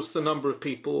 And of course, the number of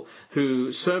people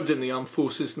who served in the armed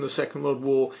forces in the Second World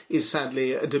War is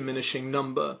sadly a diminishing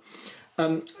number.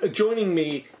 Joining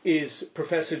me is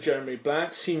Professor Jeremy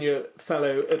Black, Senior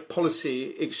Fellow at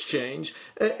Policy Exchange.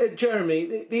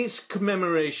 Jeremy, these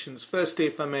commemorations, firstly,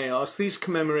 if I may ask, these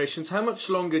commemorations, how much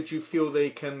longer do you feel they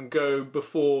can go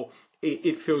before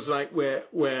it feels like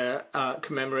we're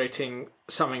commemorating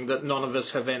something that none of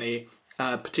us have any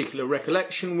particular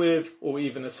recollection with or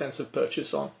even a sense of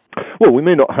purchase on? Well, we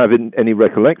may not have any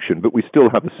recollection, but we still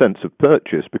have a sense of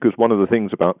purchase, because one of the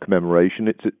things about commemoration,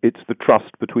 it's the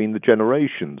trust between the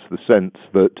generations, the sense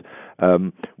that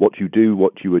what you do,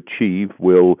 what you achieve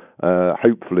will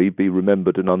hopefully be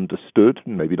remembered and understood,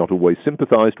 maybe not always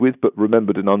sympathised with, but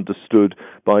remembered and understood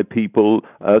by people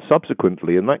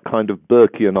subsequently. And that kind of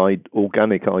Burkean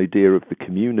organic idea of the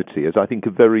community is, I think,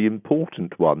 a very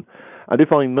important one. And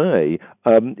if I may,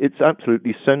 it's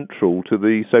absolutely central to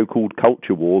the so-called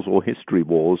culture wars or history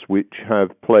wars, which have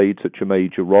played such a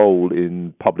major role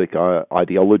in public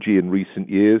ideology in recent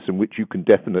years, and which you can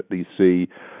definitely see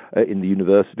in the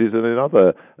universities and in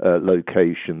other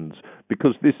locations.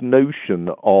 Because this notion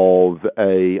of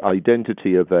a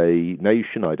identity of a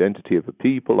nation, identity of a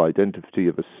people, identity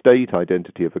of a state,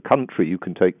 identity of a country, you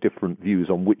can take different views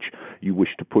on which you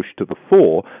wish to push to the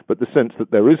fore, but the sense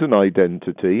that there is an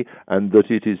identity and that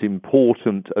it is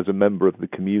important as a member of the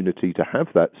community to have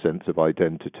that sense of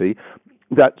identity,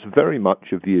 that's very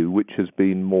much a view which has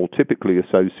been more typically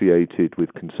associated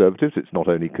with conservatives. It's not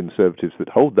only conservatives that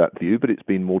hold that view, but it's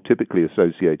been more typically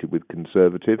associated with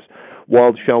conservatives,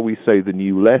 while, shall we say, the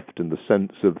New Left and the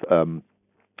sense of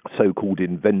so-called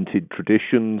invented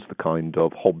traditions, the kind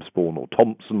of Hobsbawm or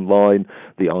Thompson line,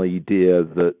 the idea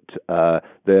that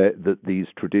that these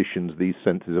traditions, these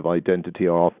senses of identity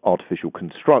are artificial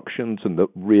constructions, and that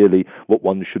really what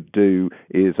one should do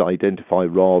is identify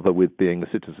rather with being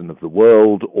a citizen of the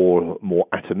world, or more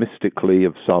atomistically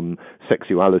of some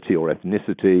sexuality or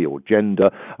ethnicity or gender.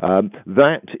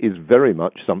 That is very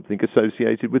much something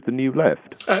associated with the New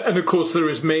Left. And of course there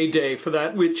is May Day for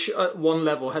that, which at one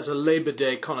level has a Labour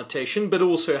Day connotation, but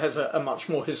also has a much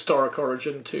more historic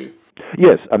origin too.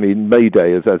 Yes, I mean, May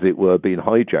Day has, as it were, been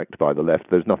hijacked by the left.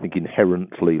 There's nothing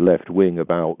inherently left-wing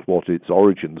about what its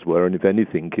origins were, and if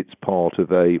anything, it's part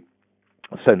of a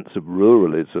sense of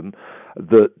ruralism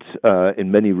that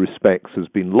in many respects has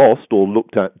been lost or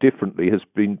looked at differently, has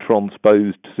been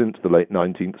transposed since the late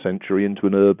 19th century into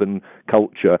an urban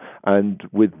culture, and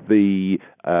with the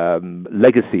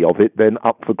legacy of it then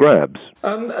up for grabs.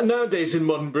 Nowadays in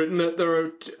modern Britain there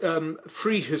are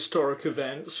 3 historic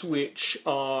events which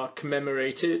are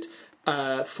commemorated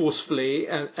forcefully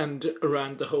and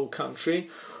around the whole country.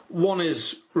 One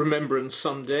is Remembrance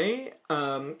Sunday.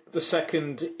 The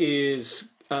second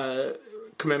is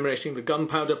commemorating the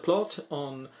Gunpowder Plot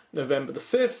on November the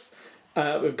 5th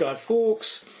with Guy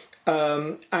Fawkes.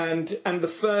 And the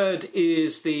third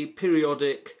is the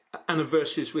periodic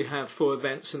anniversaries we have for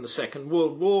events in the Second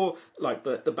World War, like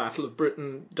the Battle of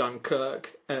Britain,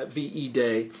 Dunkirk, VE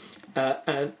Day,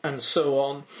 and so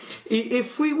on.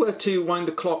 If we were to wind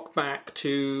the clock back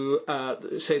to,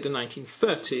 say, the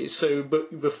 1930s, so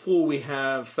before we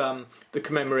have the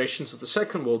commemorations of the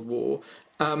Second World War,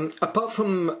 apart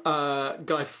from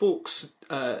Guy Fawkes'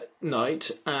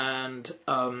 night and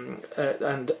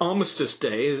Armistice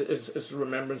Day, as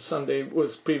Remembrance Sunday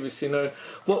was previously known,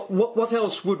 what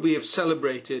else would we have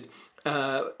celebrated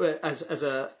as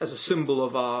a symbol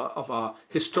of our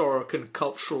historic and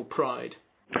cultural pride?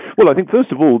 Well, I think,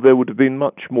 first of all, there would have been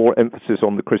much more emphasis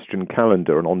on the Christian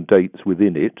calendar and on dates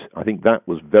within it. I think that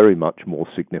was very much more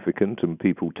significant, and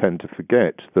people tend to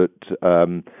forget that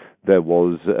there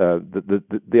was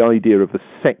the idea of a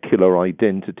secular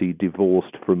identity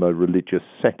divorced from a religious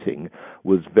setting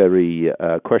was very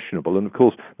questionable. And, of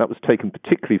course, that was taken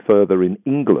particularly further in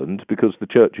England, because the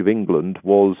Church of England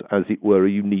was, as it were,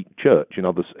 a unique church. In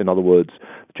other words,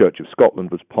 the Church of Scotland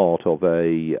was part of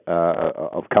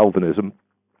of Calvinism.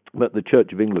 But the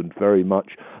Church of England very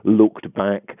much looked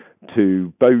back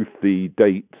to both the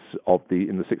dates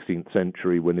in the 16th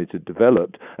century when it had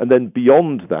developed, and then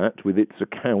beyond that with its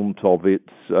account of its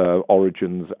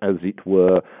origins, as it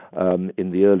were,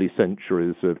 in the early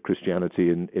centuries of Christianity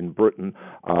in Britain,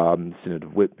 Synod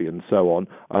of Whitby and so on.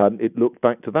 It looked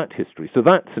back to that history. So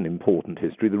that's an important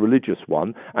history, the religious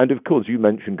one. And of course, you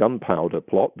mentioned Gunpowder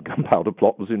Plot. The Gunpowder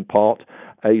Plot was in part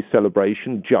a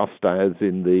celebration, just as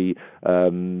in the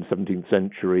 17th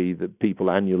century the people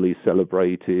annually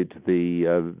celebrated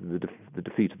the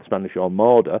defeat of the Spanish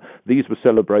Armada. These were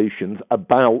celebrations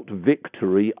about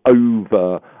victory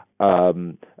over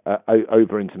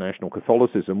international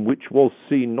Catholicism, which was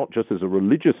seen not just as a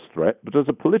religious threat, but as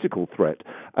a political threat.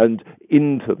 And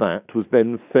into that was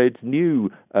then fed new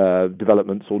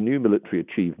developments or new military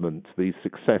achievements, the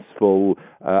successful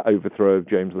overthrow of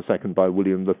James II by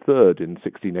William III in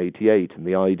 1688, and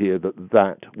the idea that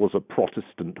that was a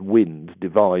Protestant wind,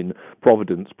 divine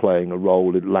providence playing a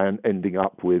role in ending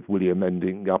up with William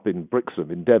ending up in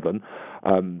Brixham in Devon,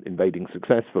 invading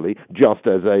successfully, just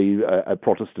as a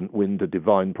Protestant wind, a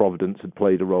divine providence, had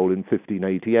played a role in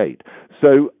 1588.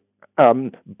 So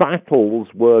battles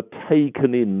were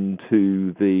taken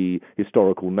into the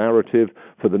historical narrative.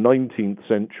 For the 19th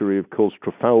century, of course,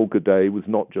 Trafalgar Day was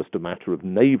not just a matter of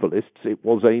navalists, it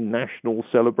was a national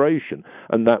celebration,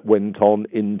 and that went on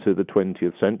into the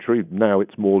 20th century. Now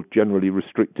it's more generally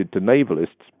restricted to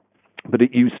navalists, but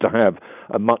it used to have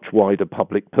a much wider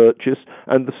public purchase,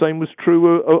 and the same was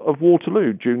true of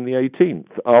Waterloo during the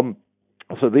 18th.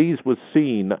 So these were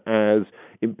seen as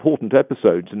important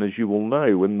episodes, and as you will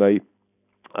know, when they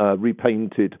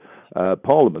repainted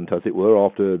Parliament, as it were,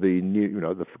 after the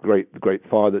great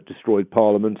fire that destroyed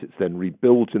Parliament, it's then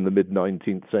rebuilt in the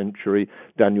mid-19th century.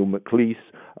 Daniel Maclise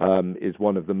is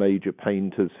one of the major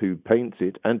painters who paints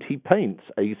it, and he paints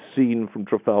a scene from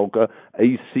Trafalgar,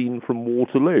 a scene from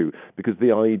Waterloo, because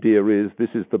the idea is this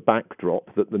is the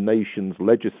backdrop that the nation's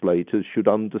legislators should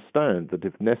understand, that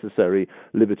if necessary,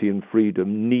 liberty and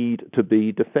freedom need to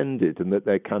be defended, and that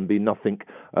there can be nothing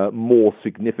more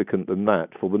significant than that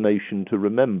for the nation to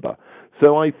remember.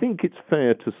 So I think it's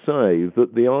fair to say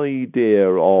that the idea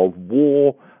of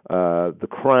war, the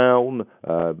crown,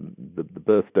 the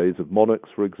birthdays of monarchs,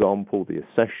 for example, the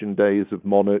accession days of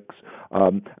monarchs,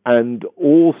 and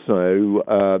also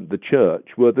the church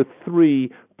were the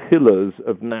three pillars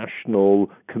of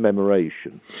national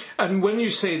commemoration. And when you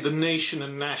say the nation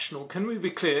and national, can we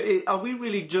be clear? Are we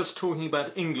really just talking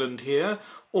about England here,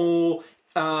 or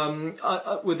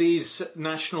were these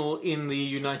national in the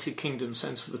United Kingdom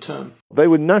sense of the term? They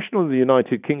were national in the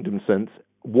United Kingdom sense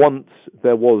once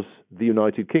there was the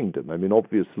United Kingdom. I mean,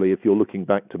 obviously, if you're looking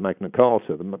back to Magna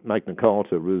Carta, the Magna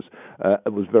Carta was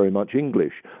very much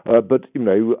English. But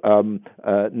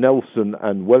Nelson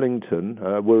and Wellington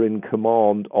were in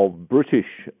command of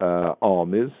British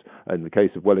armies. In the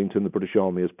case of Wellington, the British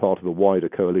Army is part of a wider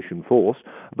coalition force,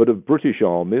 but of British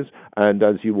armies. And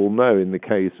as you will know, in the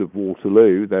case of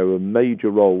Waterloo, there were major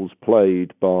roles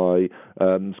played by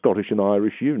Scottish and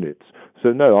Irish units.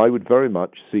 So no, I would very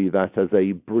much see that as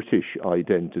a British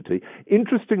identity.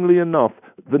 Interestingly enough,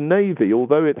 the Navy,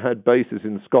 although it had bases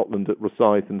in Scotland at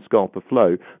Rosyth and Scapa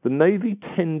Flow, the Navy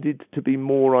tended to be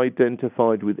more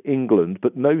identified with England,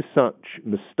 but no such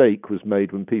mistake was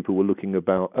made when people were looking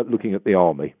at the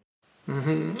army.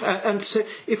 Mm-hmm. And so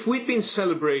if we'd been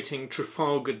celebrating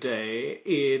Trafalgar Day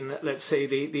in, let's say,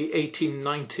 the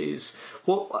 1890s,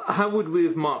 how would we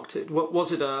have marked it?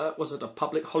 Was it a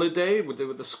public holiday? Were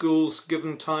the schools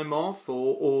given time off,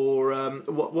 or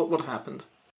what happened?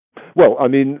 Well, I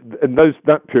mean, in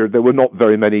that period, there were not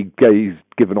very many gays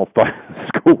given off by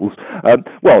schools.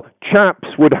 Chaps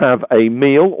would have a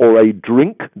meal or a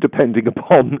drink, depending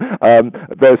upon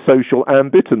their social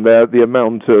ambit and the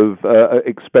amount of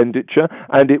expenditure,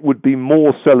 and it would be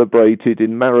more celebrated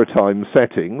in maritime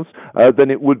settings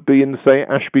than it would be in, say,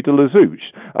 Ashby de la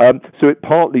Zouch. So it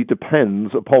partly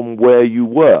depends upon where you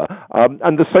were.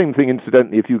 And the same thing,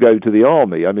 incidentally, if you go to the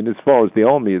army. I mean, as far as the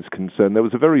army is concerned, there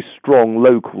was a very strong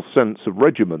local sense of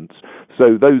regiments.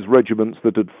 So those regiments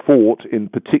that had fought in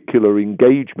particular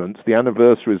engagements, the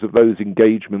anniversaries of those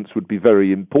engagements would be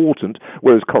very important,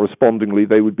 whereas correspondingly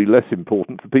they would be less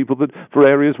important for people for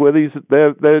areas where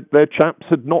their chaps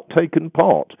had not taken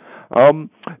part. And,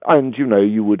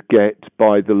 you would get,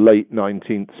 by the late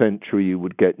 19th century, you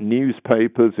would get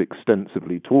newspapers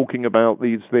extensively talking about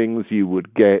these things. You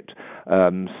would get,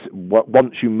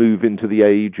 once you move into the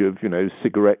age of,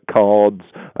 cigarette cards,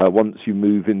 once you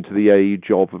move into the age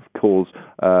of course,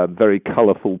 very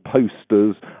colourful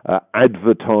posters,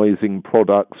 advertising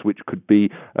products which could be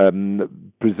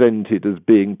presented as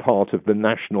being part of the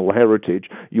national heritage,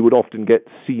 you would often get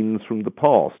scenes from the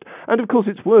past. And of course,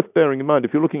 it's worth bearing in mind,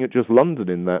 if you're looking at just London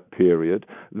in that period,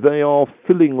 they are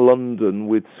filling London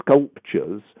with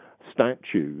sculptures,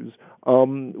 statues,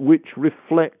 which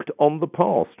reflect on the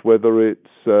past, whether it's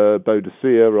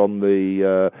Boadicea on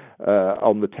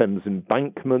the Thames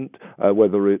Embankment,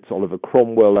 whether it's Oliver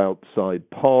Cromwell outside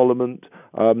Parliament.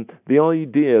 The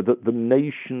idea that the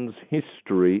nation's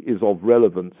history is of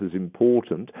relevance is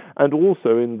important, and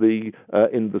also in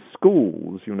the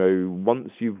schools, once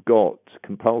you've got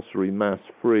compulsory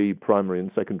mass-free primary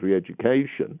and secondary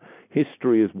education,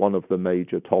 history is one of the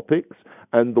major topics,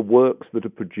 and the works that are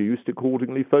produced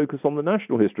accordingly focus on the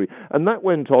national history. And that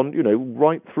went on,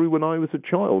 right through when I was a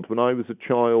child. When I was a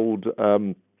child,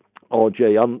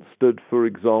 R.J. Unstad, for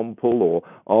example, or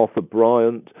Arthur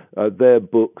Bryant, their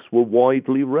books were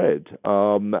widely read,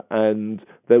 and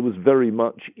there was very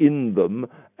much in them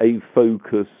a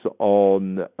focus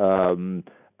on the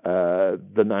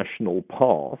national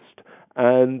past.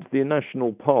 And the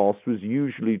national past was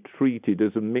usually treated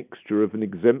as a mixture of an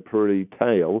exemplary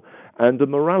tale and a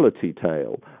morality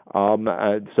tale,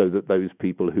 and so that those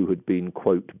people who had been,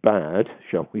 quote, bad,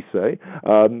 shall we say,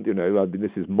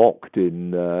 this is mocked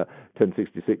in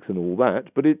 1066 and all that,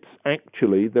 but it's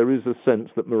actually, there is a sense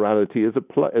that morality is at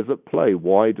play.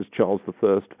 Why does Charles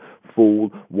I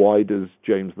fall? Why does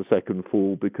James II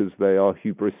fall? Because they are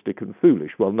hubristic and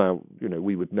foolish. Well, now,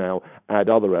 we would now add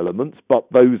other elements, but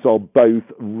those are both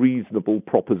reasonable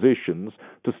propositions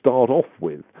to start off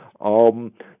with.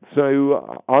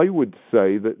 So I would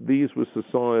say that these were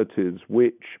societies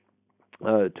which,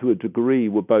 to a degree,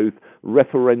 were both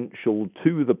referential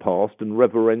to the past and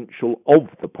reverential of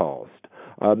the past.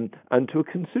 And to a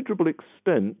considerable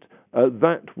extent,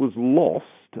 that was lost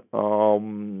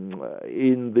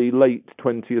in the late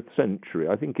 20th century.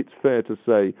 I think it's fair to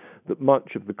say that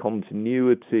much of the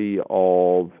continuity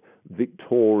of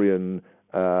Victorian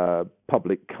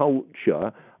public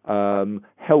culture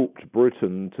helped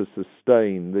Britain to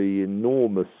sustain the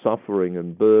enormous suffering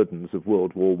and burdens of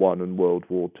World War I and World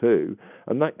War II,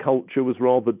 and that culture was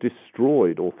rather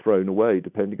destroyed or thrown away,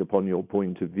 depending upon your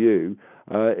point of view,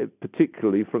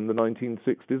 particularly from the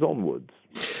 1960s onwards.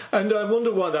 And I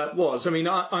wonder why that was. I mean,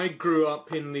 I grew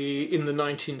up in the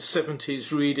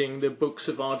 1970s reading the books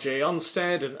of R.J.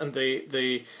 Unstad and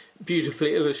the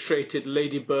beautifully illustrated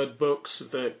Ladybird books of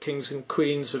the kings and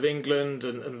queens of England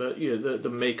and the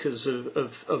makers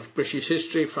of British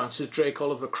history, Francis Drake,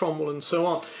 Oliver Cromwell, and so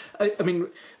on. I mean,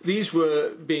 these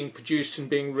were being produced and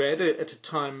being read at a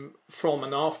time from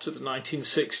and after the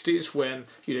 1960s when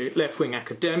left-wing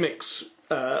academics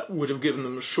would have given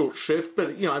them a short shrift,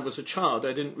 but I was a child.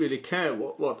 I didn't really care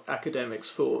what academics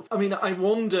thought. I mean, I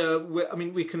wonder.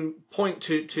 We can point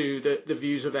to the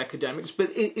views of academics,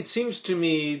 but it seems to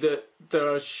me that there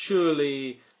are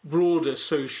surely broader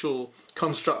social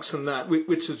constructs than that,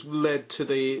 which has led to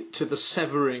the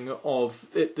severing of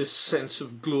this sense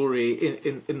of glory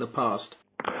in the past.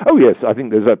 Oh, yes, I think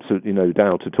there's absolutely no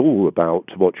doubt at all about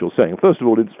what you're saying. First of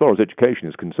all, as far as education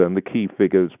is concerned, the key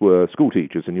figures were school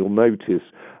teachers, and you'll notice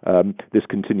this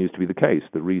continues to be the case.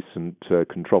 The recent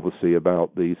controversy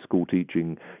about the school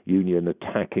teaching union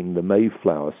attacking the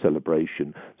Mayflower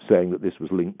celebration, saying that this was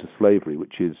linked to slavery,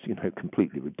 which is,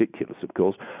 completely ridiculous, of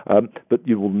course. But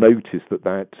you will notice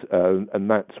that, and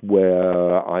that's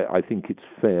where I think it's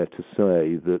fair to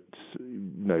say that,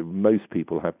 most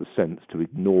people have the sense to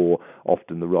ignore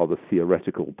often the rather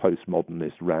theoretical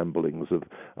postmodernist ramblings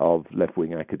of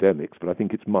left-wing academics, but I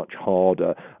think it's much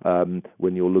harder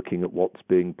when you're looking at what's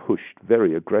being pushed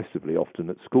very aggressively, often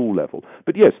at school level.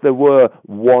 But yes, there were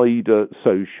wider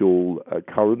social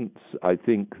currents. I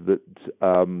think that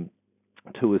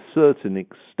to a certain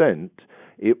extent,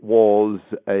 it was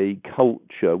a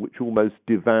culture which almost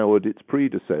devoured its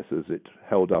predecessors. It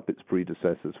held up its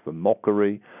predecessors for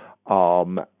mockery,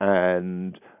 and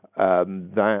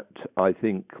that, I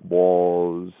think,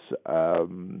 was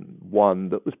one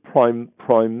that was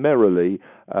primarily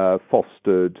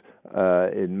fostered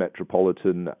in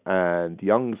metropolitan and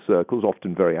young circles,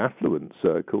 often very affluent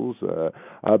circles,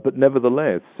 but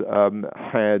nevertheless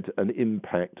had an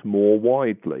impact more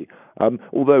widely.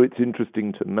 Although it's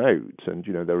interesting to note, and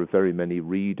there are very many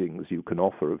readings you can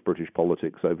offer of British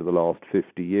politics over the last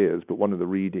 50 years, but one of the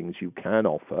readings you can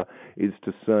offer is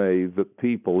to say that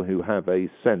people who have a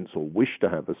sense or wish to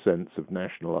have a sense of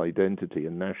national identity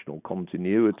and national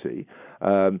continuity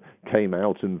came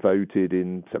out and voted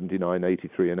in 79,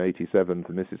 83 and 87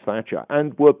 for Mrs. Thatcher,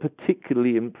 and were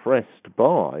particularly impressed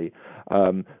by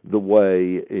the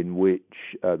way in which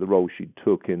the role she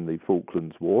took in the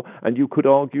Falklands War, and you could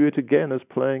argue it again as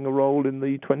playing a role in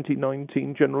the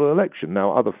 2019 general election.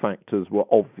 Now, other factors were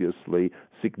obviously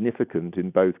significant in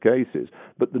both cases,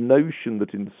 but the notion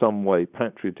that in some way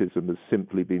patriotism has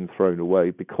simply been thrown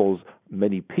away because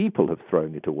many people have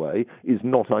thrown it away is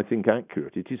not, I think,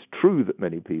 accurate. It is true that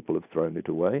many people have thrown it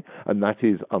away, and that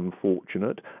is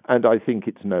unfortunate, and I think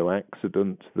it's no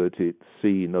accident that it's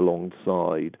seen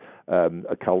alongside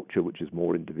a culture which is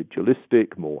more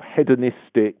individualistic, more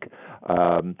hedonistic,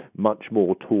 much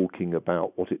more talking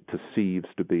about what it perceives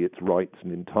to be its rights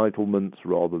and entitlements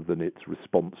rather than its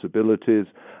responsibilities,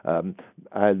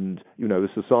 and a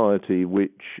society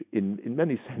which in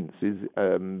many senses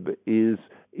is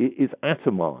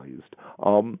atomized.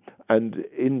 And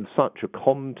in such a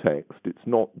context, it's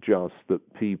not just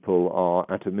that people are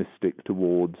atomistic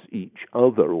towards each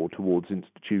other or towards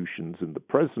institutions in the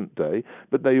present day,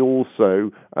 but they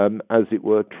also, as it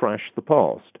were, trash the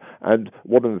past. And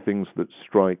one of the things that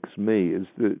strikes me is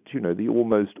that, the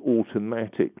almost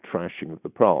automatic trashing of the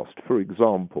past. For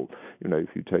example, if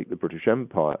you take the British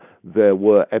Empire, there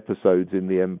were episodes in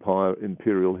the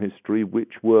imperial history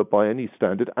which were, by any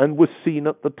standard, and were seen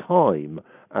at the time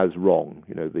as wrong.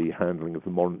 The handling of the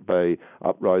Morant Bay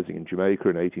uprising in Jamaica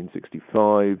in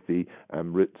 1865, the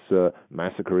Amritsar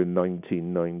massacre in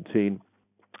 1919.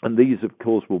 And these, of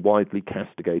course, were widely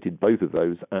castigated, both of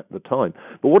those, at the time.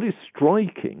 But what is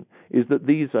striking is that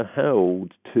these are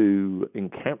held to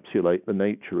encapsulate the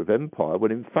nature of empire,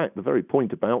 when in fact the very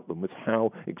point about them was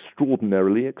how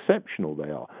extraordinarily exceptional they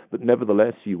are. But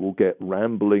nevertheless, you will get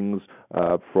ramblings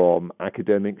from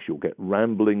academics, you'll get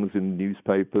ramblings in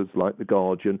newspapers like The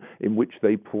Guardian, in which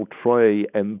they portray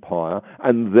empire,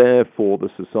 and therefore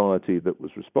the society that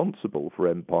was responsible for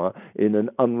empire, in an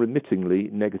unremittingly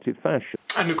negative fashion.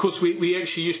 And of course, we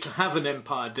actually used to have an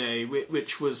Empire Day,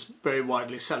 which was very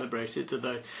widely celebrated,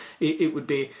 although it would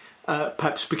be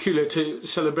perhaps peculiar to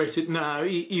celebrate it now,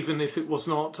 even if it was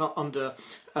not under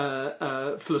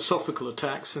philosophical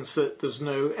attack, since there's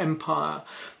no empire.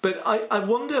 But I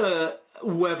wonder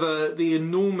whether the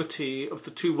enormity of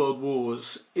the two world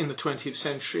wars in the 20th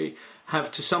century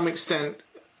have to some extent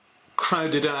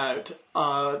crowded out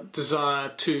our desire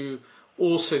to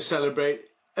also celebrate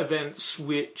events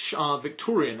which our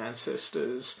Victorian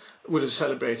ancestors would have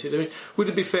celebrated. I mean, would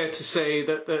it be fair to say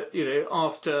that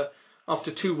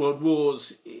after two world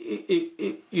wars,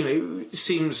 it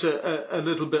seems a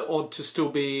little bit odd to still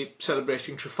be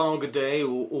celebrating Trafalgar Day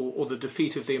or the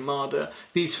defeat of the Armada?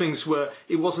 These things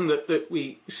it wasn't that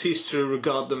we ceased to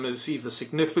regard them as either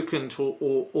significant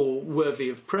or worthy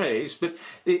of praise, but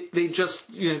they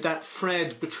just, that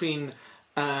thread between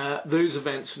those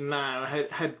events now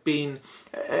had been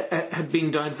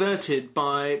diverted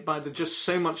by the just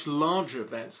so much larger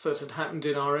events that had happened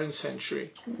in our own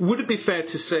century. Would it be fair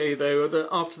to say, though, that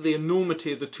after the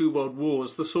enormity of the two world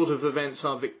wars, the sort of events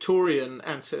our Victorian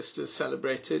ancestors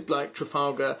celebrated, like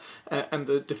Trafalgar and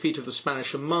the defeat of the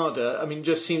Spanish Armada,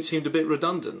 just seemed a bit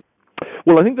redundant?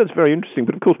 Well, I think that's very interesting,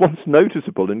 but of course what's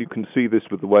noticeable, and you can see this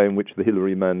with the way in which the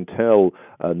Hilary Mantel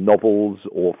novels,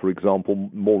 or for example,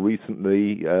 more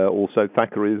recently, also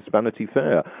Thackeray's Vanity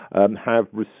Fair, have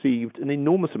received an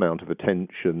enormous amount of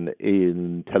attention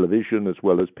in television as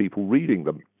well as people reading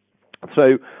them.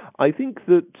 So I think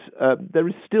that there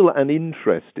is still an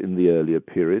interest in the earlier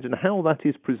period, and how that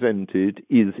is presented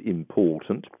is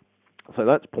important. So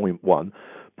that's point one.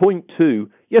 Point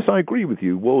two, yes, I agree with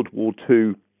you, World War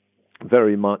II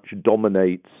very much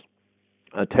dominates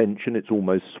attention. It's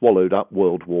almost swallowed up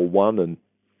World War I, and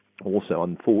also,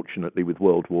 unfortunately, with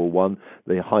World War I,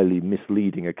 the highly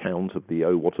misleading account of the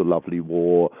 "Oh, what a lovely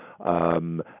war"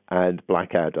 and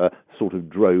Blackadder sort of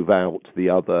drove out the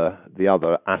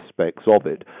other aspects of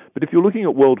it. But if you're looking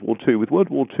at World War II, with World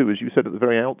War II, as you said at the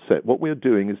very outset, what we're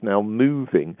doing is now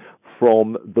moving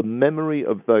from the memory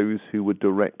of those who were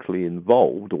directly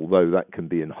involved, although that can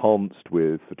be enhanced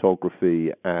with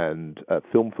photography and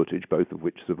film footage, both of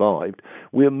which survived.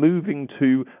 We're moving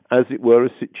to, as it were, a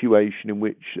situation in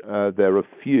which there are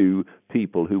few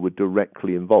people who were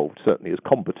directly involved, certainly as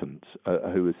combatants,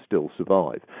 who have still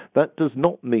survived. That does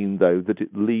not mean, though, that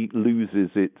it loses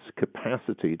its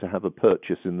capacity to have a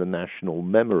purchase in the national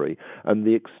memory, and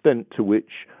the extent to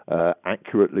which,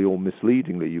 accurately or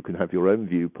misleadingly, you can have your own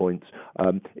viewpoints,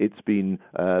 it's been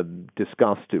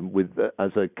discussed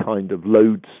as a kind of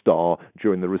lodestar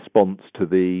during the response to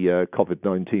the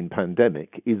COVID-19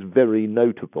 pandemic, is very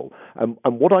notable. And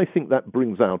what I think that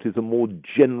brings out is a more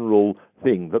general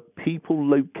thing, that people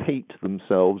locate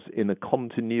themselves in a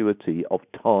continuity of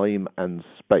time and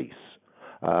space.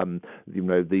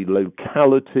 The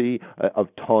locality of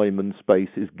time and space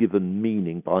is given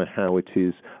meaning by how it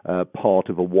is part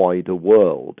of a wider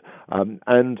world.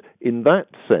 And in that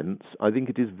sense, I think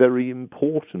it is very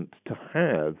important to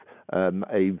have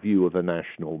a view of a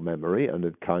national memory and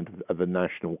a kind of a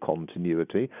national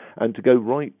continuity. And to go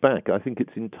right back, I think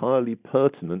it's entirely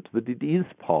pertinent that it is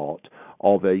part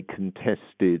of a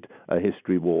contested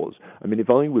history wars. I mean,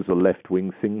 if I was a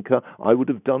left-wing thinker, I would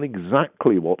have done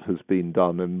exactly what has been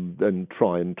done and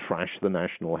try and trash the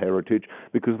national heritage,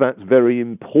 because that's very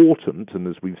important, and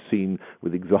as we've seen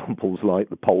with examples like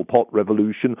the Pol Pot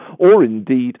revolution, or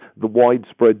indeed the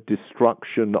widespread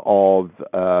destruction of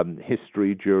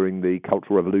history during the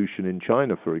Cultural Revolution in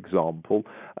China, for example,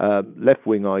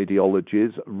 left-wing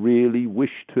ideologies really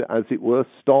wish to, as it were,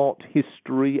 start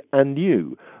history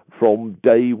anew from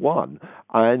day one.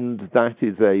 And that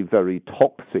is a very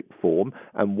toxic form,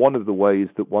 and one of the ways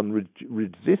that one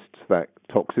resists that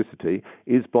toxicity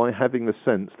is by having a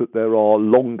sense that there are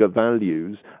longer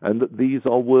values and that these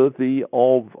are worthy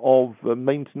of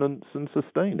maintenance and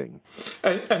sustaining.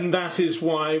 And that is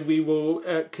why we will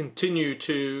continue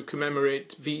to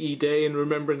commemorate VE Day and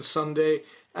Remembrance Sunday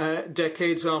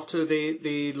decades after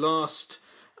the last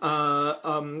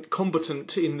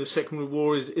combatant in the Second World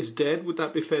War is dead. Would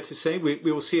that be fair to say? We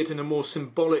will see it in a more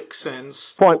symbolic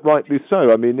sense. Quite rightly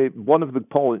so. I mean, one of the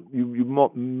points you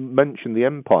mentioned the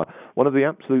empire. One of the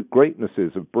absolute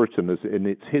greatnesses of Britain in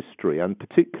its history, and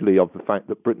particularly of the fact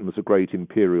that Britain was a great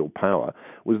imperial power,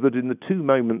 was that in the two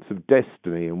moments of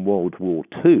destiny in World War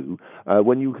II,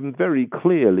 when you can very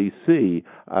clearly see,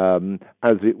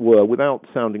 as it were, without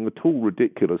sounding at all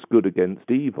ridiculous, good against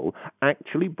evil,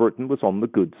 actually Britain was on the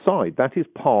good side. That is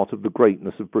part of the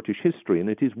greatness of British history, and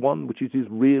it is one which it is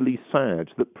really sad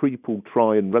that people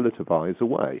try and relativize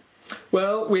away.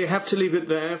 Well, we have to leave it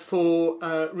there. For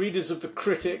readers of The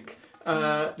Critic,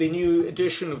 the new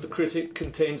edition of The Critic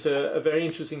contains a very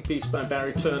interesting piece by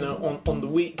Barry Turner on the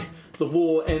week the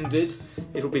war ended.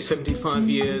 It'll be 75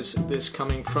 years this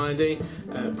coming Friday.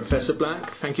 Professor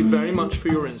Black, thank you very much for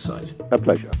your insight. A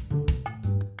pleasure.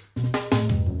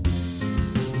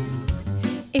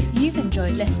 If you've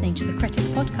enjoyed listening to the Critic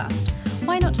podcast,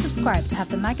 why not subscribe to have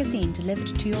the magazine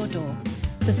delivered to your door?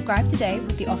 Subscribe today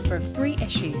with the offer of 3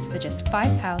 issues for just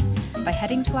 £5 by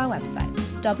heading to our website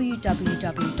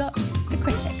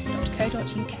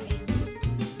www.thecritic.co.uk.